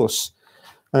too coarse.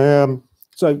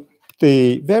 So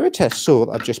the Veritas saw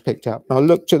that I've just picked up, I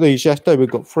looked at these yesterday. We've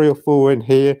got 3 or 4 in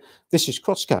here. This is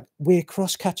crosscut. We're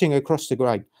cross-cutting across the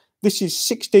grain. This is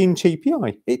 16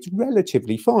 TPI. It's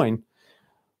relatively fine.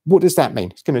 What does that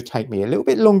mean? It's going to take me a little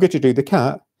bit longer to do the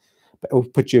cut, but it will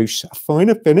produce a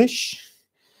finer finish.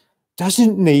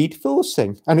 Doesn't need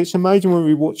forcing. And it's amazing when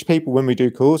we watch people when we do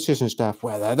courses and stuff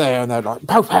where they're there and they're like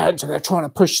both hands and they're trying to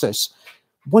push this.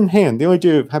 One hand, the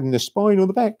idea of having the spine on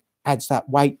the back adds that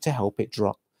weight to help it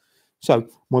drop. So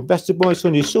my best advice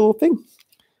on your saw thing,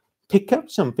 pick up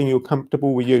something you're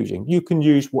comfortable with using. You can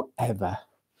use whatever,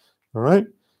 all right?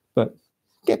 But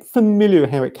get familiar with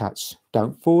how it cuts.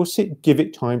 Don't force it. Give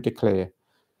it time to clear.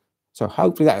 So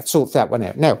hopefully that sorts that one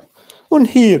out. Now, on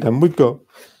here then, we've got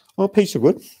our piece of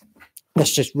wood.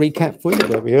 Let's just recap for you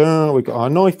where we are. We've got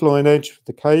our knife line edge with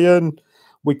the cayenne.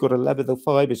 We've got a leather the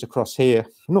fibres across here,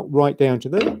 not right down to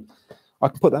there. I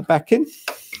can put that back in,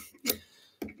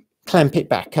 clamp it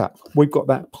back up. We've got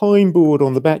that pine board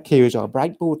on the back here as our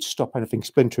breakboard to stop anything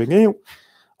splintering out.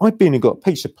 I've been and got a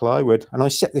piece of plywood, and I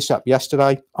set this up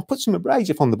yesterday. I put some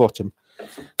abrasive on the bottom.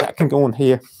 That can go on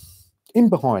here, in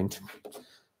behind.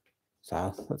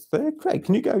 So that's there. Craig,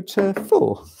 can you go to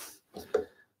 4?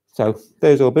 So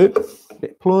there's our bit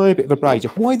of ply, bit of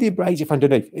abrasive. Why the abrasive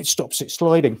underneath? It stops it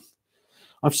sliding.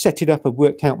 I've set it up and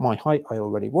worked out my height I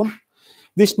already want.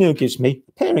 This now gives me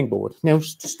a pairing board. Now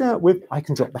to start with, I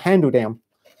can drop the handle down.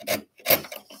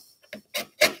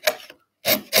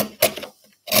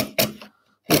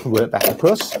 We can work back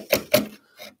across.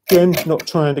 Again, not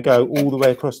trying to go all the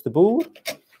way across the board.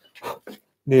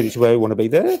 Nearly to where I want to be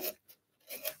there.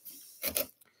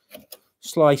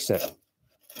 Slice it.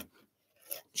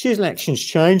 Chisel action's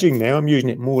changing now. I'm using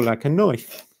it more like a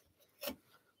knife.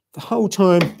 The whole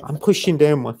time I'm pushing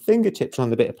down my fingertips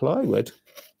on the bit of plywood.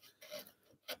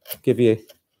 Give you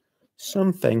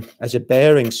something as a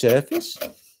bearing surface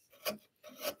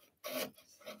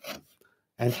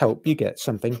and help you get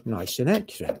something nice and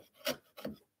accurate.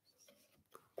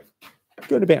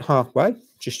 Going about halfway,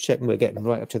 just checking we're getting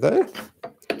right up to there.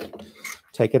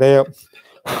 Take it out,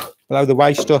 blow the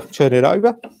waste off, turn it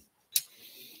over.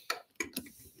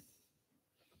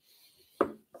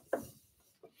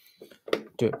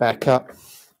 Do it back up.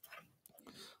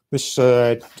 This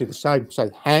side, do the same. So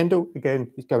the handle, again,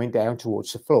 is going down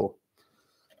towards the floor.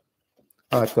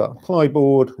 I've got a ply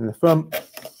board in the front.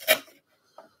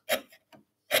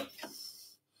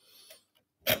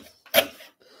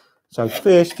 So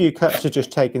first few cuts are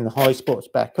just taking the high spots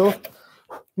back off.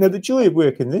 Now the joy of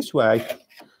working this way,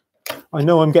 I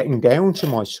know I'm getting down to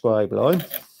my scribe line.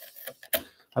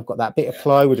 I've got that bit of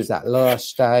plywood as that last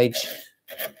stage.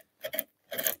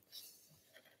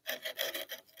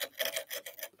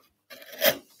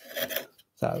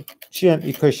 So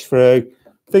gently push through.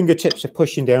 Fingertips are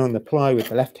pushing down on the ply with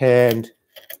the left hand.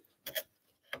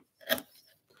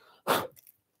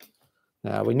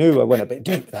 Now we knew I went a bit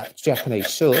deep with that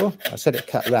Japanese saw. I said it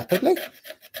cut rapidly.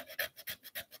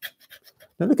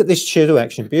 Now look at this chisel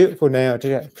action. Beautiful now to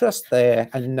get across there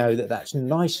and know that that's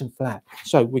nice and flat.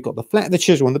 So we've got the flat of the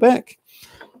chisel on the back.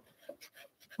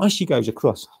 As she goes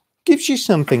across, gives you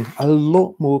something a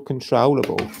lot more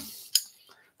controllable.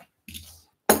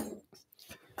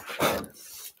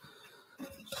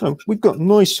 So we've got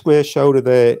nice square shoulder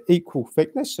there, equal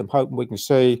thickness. I'm hoping we can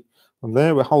see on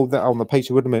there. We'll hold that on the piece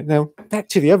of wood a minute. Now, back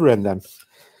to the other end then.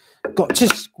 Got to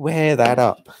square that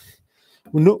up.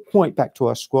 We're not quite back to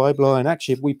our scribe line.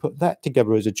 Actually, if we put that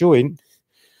together as a joint,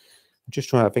 I'm just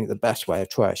trying to think the best way of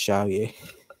trying to show you.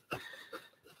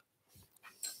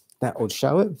 that would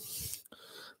show it.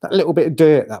 That little bit of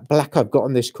dirt, that black I've got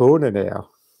on this corner now.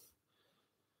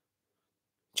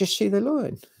 Just see the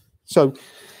line. So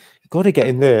got to get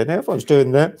in there. Now, if I was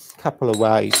doing that a couple of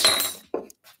ways,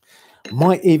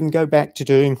 might even go back to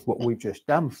doing what we've just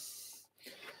done,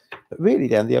 but really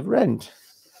down the other end.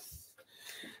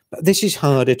 But this is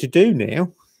harder to do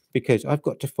now because I've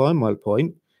got to find my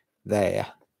point there.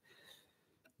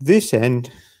 This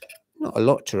end, not a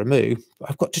lot to remove, but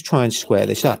I've got to try and square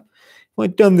this up. If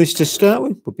I'd done this to start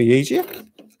with, it would be easier.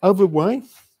 Other way,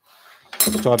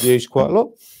 which I've used quite a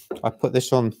lot, I put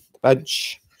this on the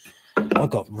bench. I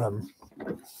got rum.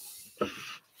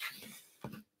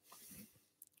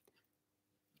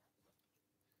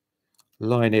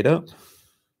 Line it up.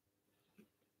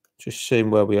 Just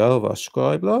seeing where we are with our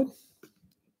scribe line.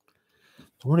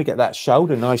 I want to get that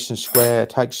shoulder nice and square. It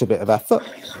takes a bit of effort.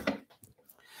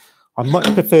 I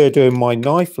much prefer doing my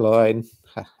knife line.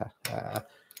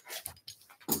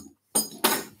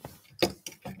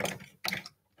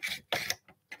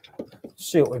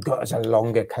 See what we've got as a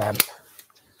longer clamp.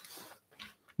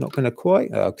 Not going to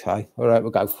quite. Okay. All right,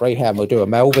 we'll go freehand. We'll do a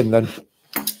Melvin then.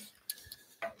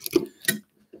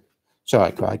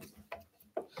 Sorry, Craig.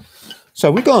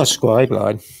 So we've got a scribe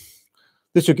line.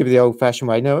 This will give you the old-fashioned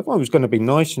way. Now, if I was going to be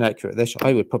nice and accurate at this,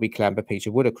 I would probably clamp a piece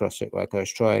of wood across it like I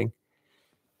was trying.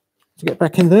 To get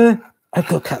back in there, I've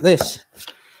got to cut this.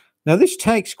 Now, this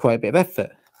takes quite a bit of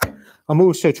effort. I'm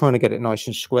also trying to get it nice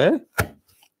and square.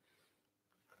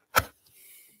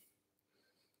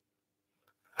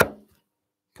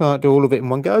 Can't do all of it in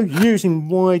one go. Using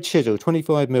wide chisel,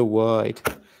 25mm wide.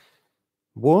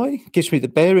 Why? Gives me the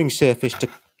bearing surface to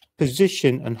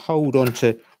position and hold on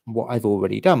to what I've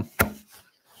already done.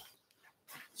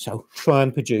 So try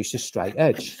and produce a straight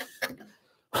edge.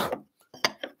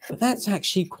 But that's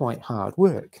actually quite hard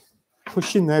work.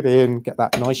 Pushing that in, get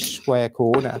that nice square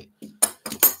corner.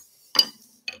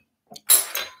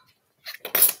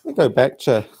 We'll go back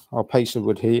to our piece of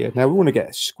wood here. Now we want to get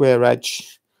a square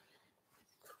edge.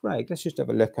 Right, let's just have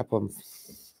a look up on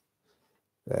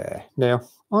there. Now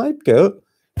I've got,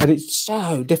 and it's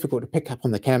so difficult to pick up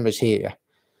on the cameras here.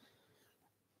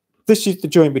 This is the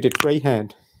joint we did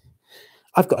freehand.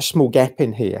 I've got a small gap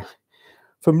in here.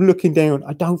 From looking down,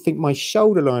 I don't think my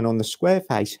shoulder line on the square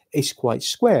face is quite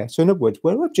square. So in other words,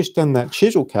 where I've just done that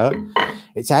chisel cut,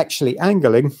 it's actually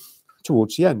angling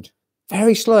towards the end,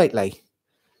 very slightly.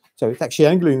 So it's actually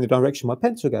angling in the direction my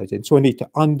pencil goes in. So I need to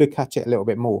undercut it a little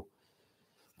bit more.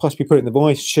 Possibly put it in the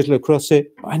vise, chisel across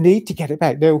it. I need to get it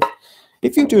back. Now,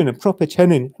 if you're doing a proper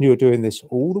tenon and you're doing this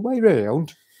all the way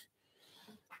around,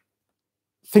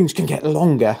 things can get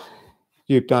longer.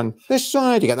 You've done this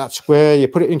side, you get that square, you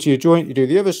put it into your joint, you do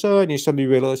the other side, and you suddenly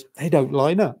realise they don't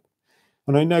line up.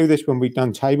 And I know this when we've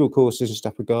done table courses and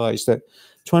stuff with guys, that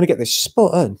trying to get this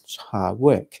spot on is hard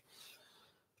work.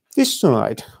 This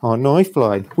side, our knife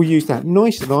line, we used that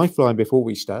nice knife line before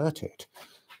we started.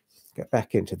 Get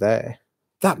back into there.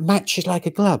 That matches like a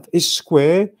glove. It's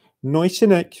square, nice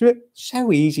and accurate,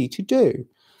 so easy to do.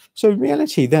 So in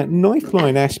reality, that knife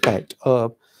line aspect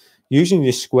of using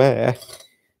this square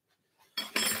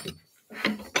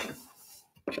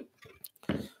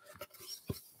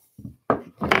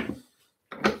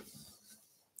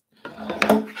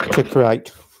to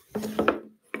create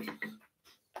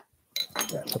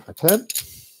a turn.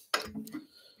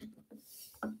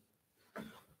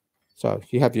 So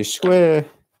you have your square,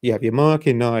 you have your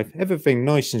marking knife, everything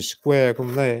nice and square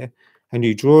from there, and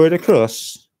you draw it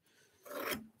across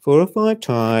 4 or 5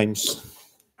 times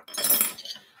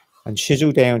and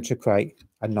chisel down to create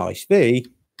a nice V.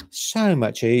 So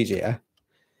much easier.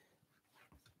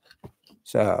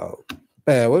 So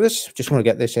bear with us, just want to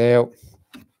get this out.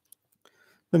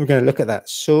 Then we're going to look at that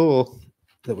saw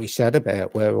that we said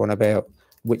about, where we're on about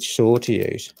which saw to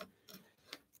use.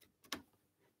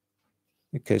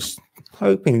 Because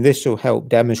hoping this will help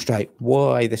demonstrate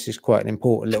why this is quite an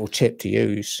important little tip to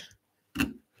use.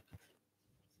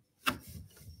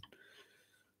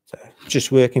 So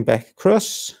just working back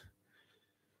across.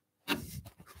 I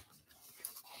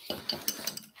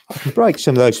can break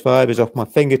some of those fibres off my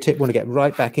fingertip, want to get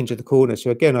right back into the corner.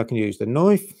 So again, I can use the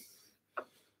knife,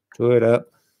 draw it up,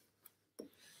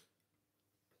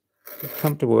 get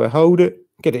comfortable where I hold it,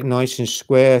 get it nice and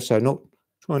square, so not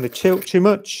trying to tilt too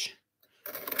much.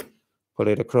 Pull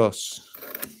it across.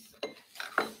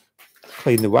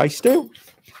 Clean the waste out.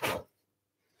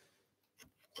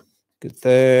 Good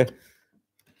there.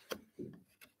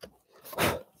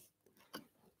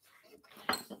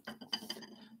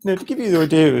 Now, to give you the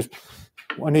idea of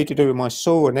what I need to do with my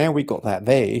saw, now we've got that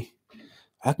there,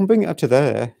 I can bring it up to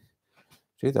there,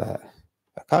 do that.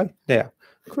 Okay, now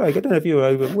Craig, I don't know if you're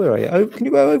over. Where are you? Over, can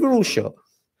you go overall shot?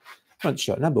 Front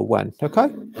shot, number 1. Okay.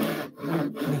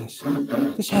 Yes.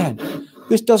 This hand.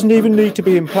 This doesn't even need to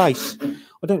be in place.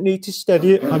 I don't need to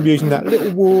steady it. I'm using that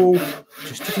little wall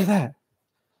just to do that.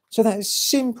 So that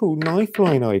simple knife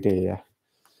line idea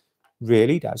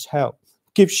really does help.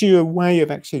 Gives you a way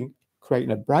of actually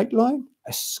creating a break line,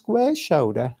 a square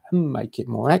shoulder, and make it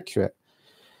more accurate.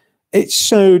 It's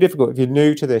so difficult if you're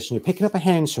new to this and you're picking up a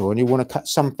handsaw and you want to cut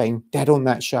something dead on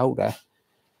that shoulder.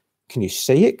 Can you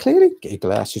see it clearly? Get your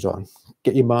glasses on.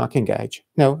 Get your marking gauge.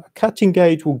 Now, a cutting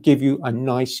gauge will give you a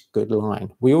nice, good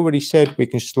line. We already said we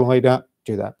can slide up,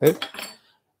 do that bit.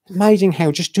 Amazing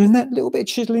how just doing that little bit of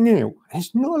chiseling out,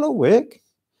 it's not a lot of work,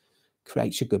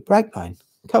 creates a good break line.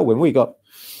 Colin, what you got?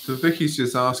 So Vicky's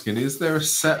just asking, is there a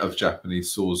set of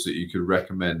Japanese saws that you could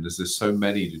recommend, as there's so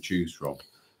many to choose from?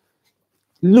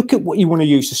 Look at what you want to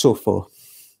use the saw for,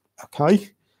 okay?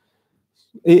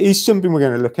 It is something we're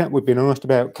going to look at. We've been asked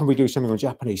about, can we do something on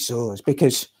Japanese saws?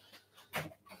 Because,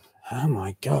 oh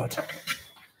my God.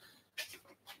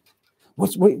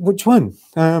 Which one?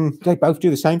 They both do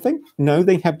the same thing? No,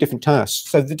 they have different tasks.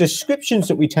 So the descriptions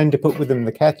that we tend to put within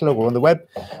the catalogue or on the web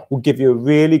will give you a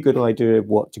really good idea of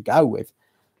what to go with.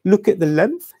 Look at the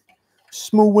length.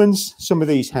 Small ones, some of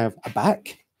these have a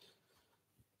back.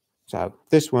 So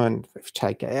this one, let's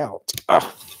take it out.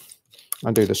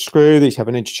 Undo the screw. These have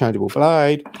an interchangeable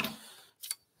blade.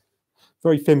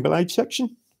 Very thin blade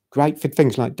section. Great for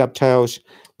things like dovetails.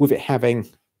 With it having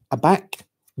a back,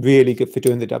 really good for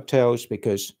doing the dovetails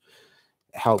because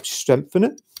it helps strengthen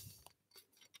it.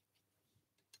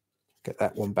 Get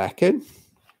that one back in.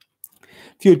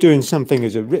 If you're doing something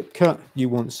as a rip cut, you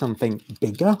want something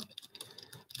bigger.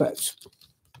 But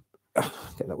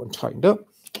get that one tightened up.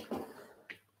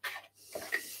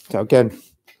 So again,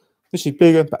 this is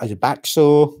bigger, but as a back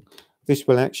saw, this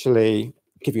will actually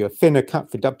give you a thinner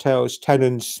cut for dovetails,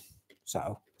 tenons.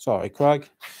 So, sorry, Craig.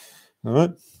 All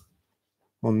right,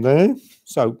 on there.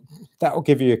 So that will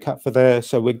give you a cut for there.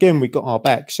 So again, we've got our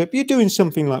back. So if you're doing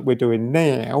something like we're doing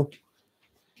now,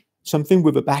 something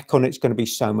with a back on it's going to be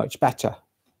so much better.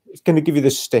 It's going to give you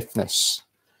the stiffness.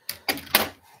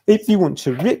 If you want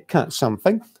to rip cut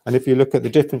something, and if you look at the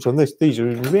difference on this, these are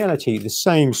in reality the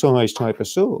same size type of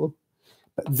saw,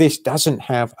 but this doesn't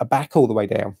have a back all the way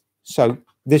down. So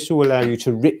this will allow you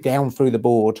to rip down through the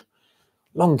board.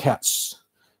 Long cuts,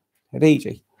 it's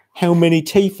easy. How many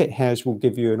teeth it has will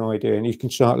give you an idea, and you can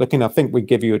start looking. I think we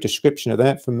give you a description of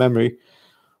that from memory.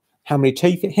 How many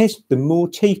teeth it has, the more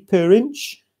teeth per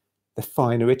inch, the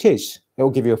finer it is. It will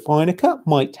give you a finer cut,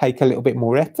 might take a little bit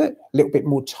more effort, a little bit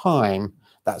more time.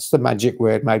 That's the magic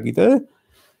word maybe there.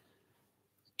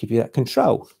 Give you that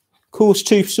control. Coarse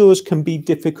tooth saws can be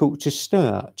difficult to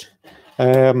start.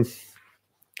 One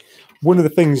of the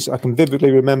things I can vividly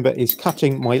remember is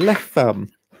cutting my left thumb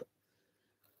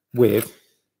with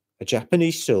a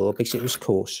Japanese saw because it was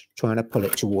coarse, trying to pull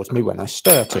it towards me when I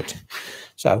started.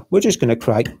 So we're just going to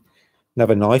create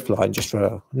another knife line, just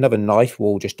for another knife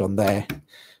wall just on there.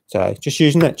 So just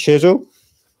using that chisel.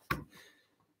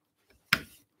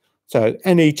 So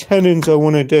any tenons I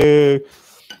want to do,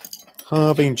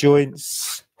 halving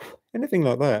joints, anything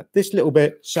like that. This little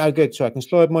bit, so good. So I can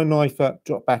slide my knife up,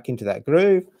 drop back into that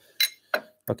groove.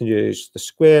 I can use the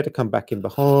square to come back in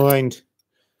behind,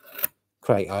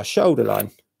 create our shoulder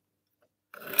line.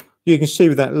 You can see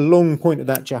with that long point of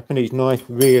that Japanese knife,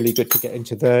 really good to get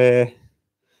into there.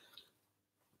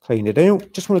 Clean it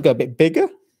out. Just want to go a bit bigger.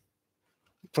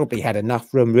 Probably had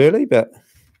enough room really, but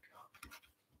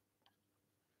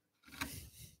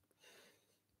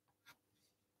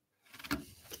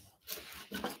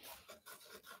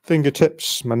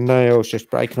fingertips, my nails, just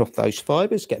breaking off those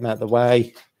fibres, get them out of the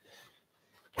way.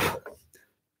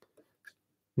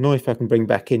 Knife I can bring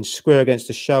back in, square against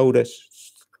the shoulder,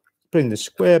 bring the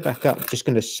square back up, just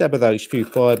going to sever those few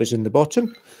fibres in the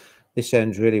bottom. This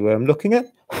end's really where I'm looking at.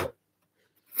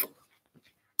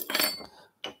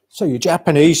 So your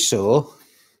Japanese saw,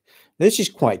 this is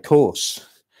quite coarse.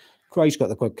 Craig's got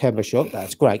the good camera shot,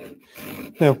 that's great.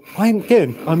 Now,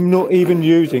 I'm not even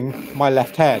using my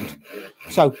left hand.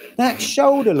 So that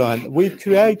shoulder line that we've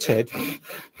created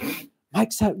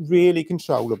makes that really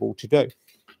controllable to do.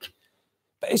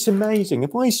 But it's amazing.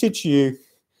 If I said to you,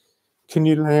 can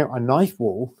you lay out a knife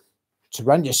wall to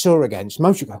run your saw against?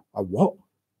 Most of you go, oh, what?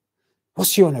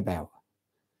 What's you on about?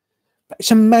 But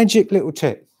it's a magic little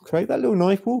tip. Create that little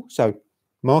knife wall. So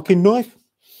marking knife,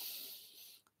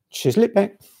 chisel it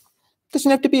back. Doesn't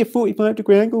have to be a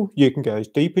 45-degree angle. You can go as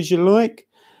deep as you like.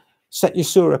 Set your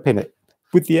saw up in it.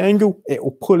 With the angle, it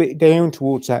will pull it down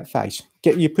towards that face.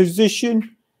 Get your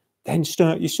position, then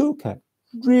start your saw cut.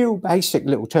 Real basic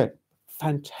little tip.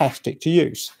 fantastic to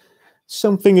use.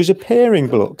 Something as a pairing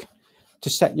block to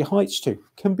set your heights to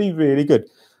can be really good.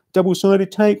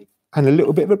 Double-sided tape and a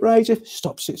little bit of abrasive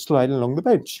stops it sliding along the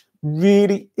bench.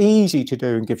 Really easy to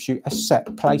do and gives you a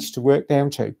set place to work down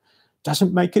to.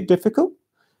 Doesn't make it difficult.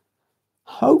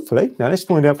 Hopefully. Now let's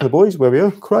find out from the boys where we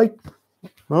are. Craig.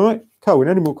 All right. Colin,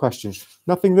 any more questions?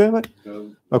 Nothing there, mate?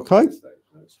 No, okay.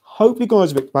 Hopefully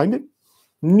guys have explained it.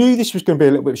 Knew this was going to be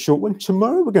a little bit of a short one.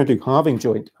 Tomorrow we're going to do halving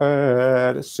joint.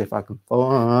 Let's see if I can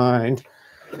find.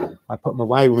 I put them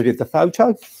away when we did the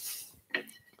photo.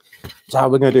 So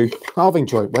we're going to do halving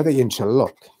joint, whether you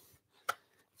interlock.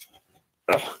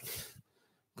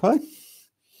 Okay.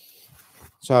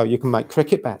 So you can make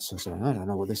cricket bats or something. I don't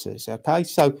know what this is. Okay.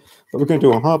 So, but we're going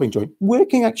to do a halving joint.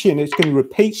 Working actually, and it's going to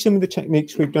repeat some of the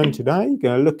techniques we've done today.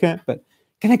 Going to look at, but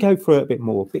going to go through it a bit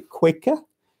more, a bit quicker.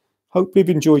 Hopefully you've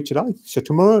enjoyed today. So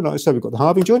tomorrow, like I said, we've got the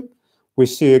halving joint. We'll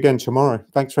see you again tomorrow.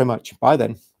 Thanks very much. Bye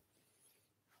then.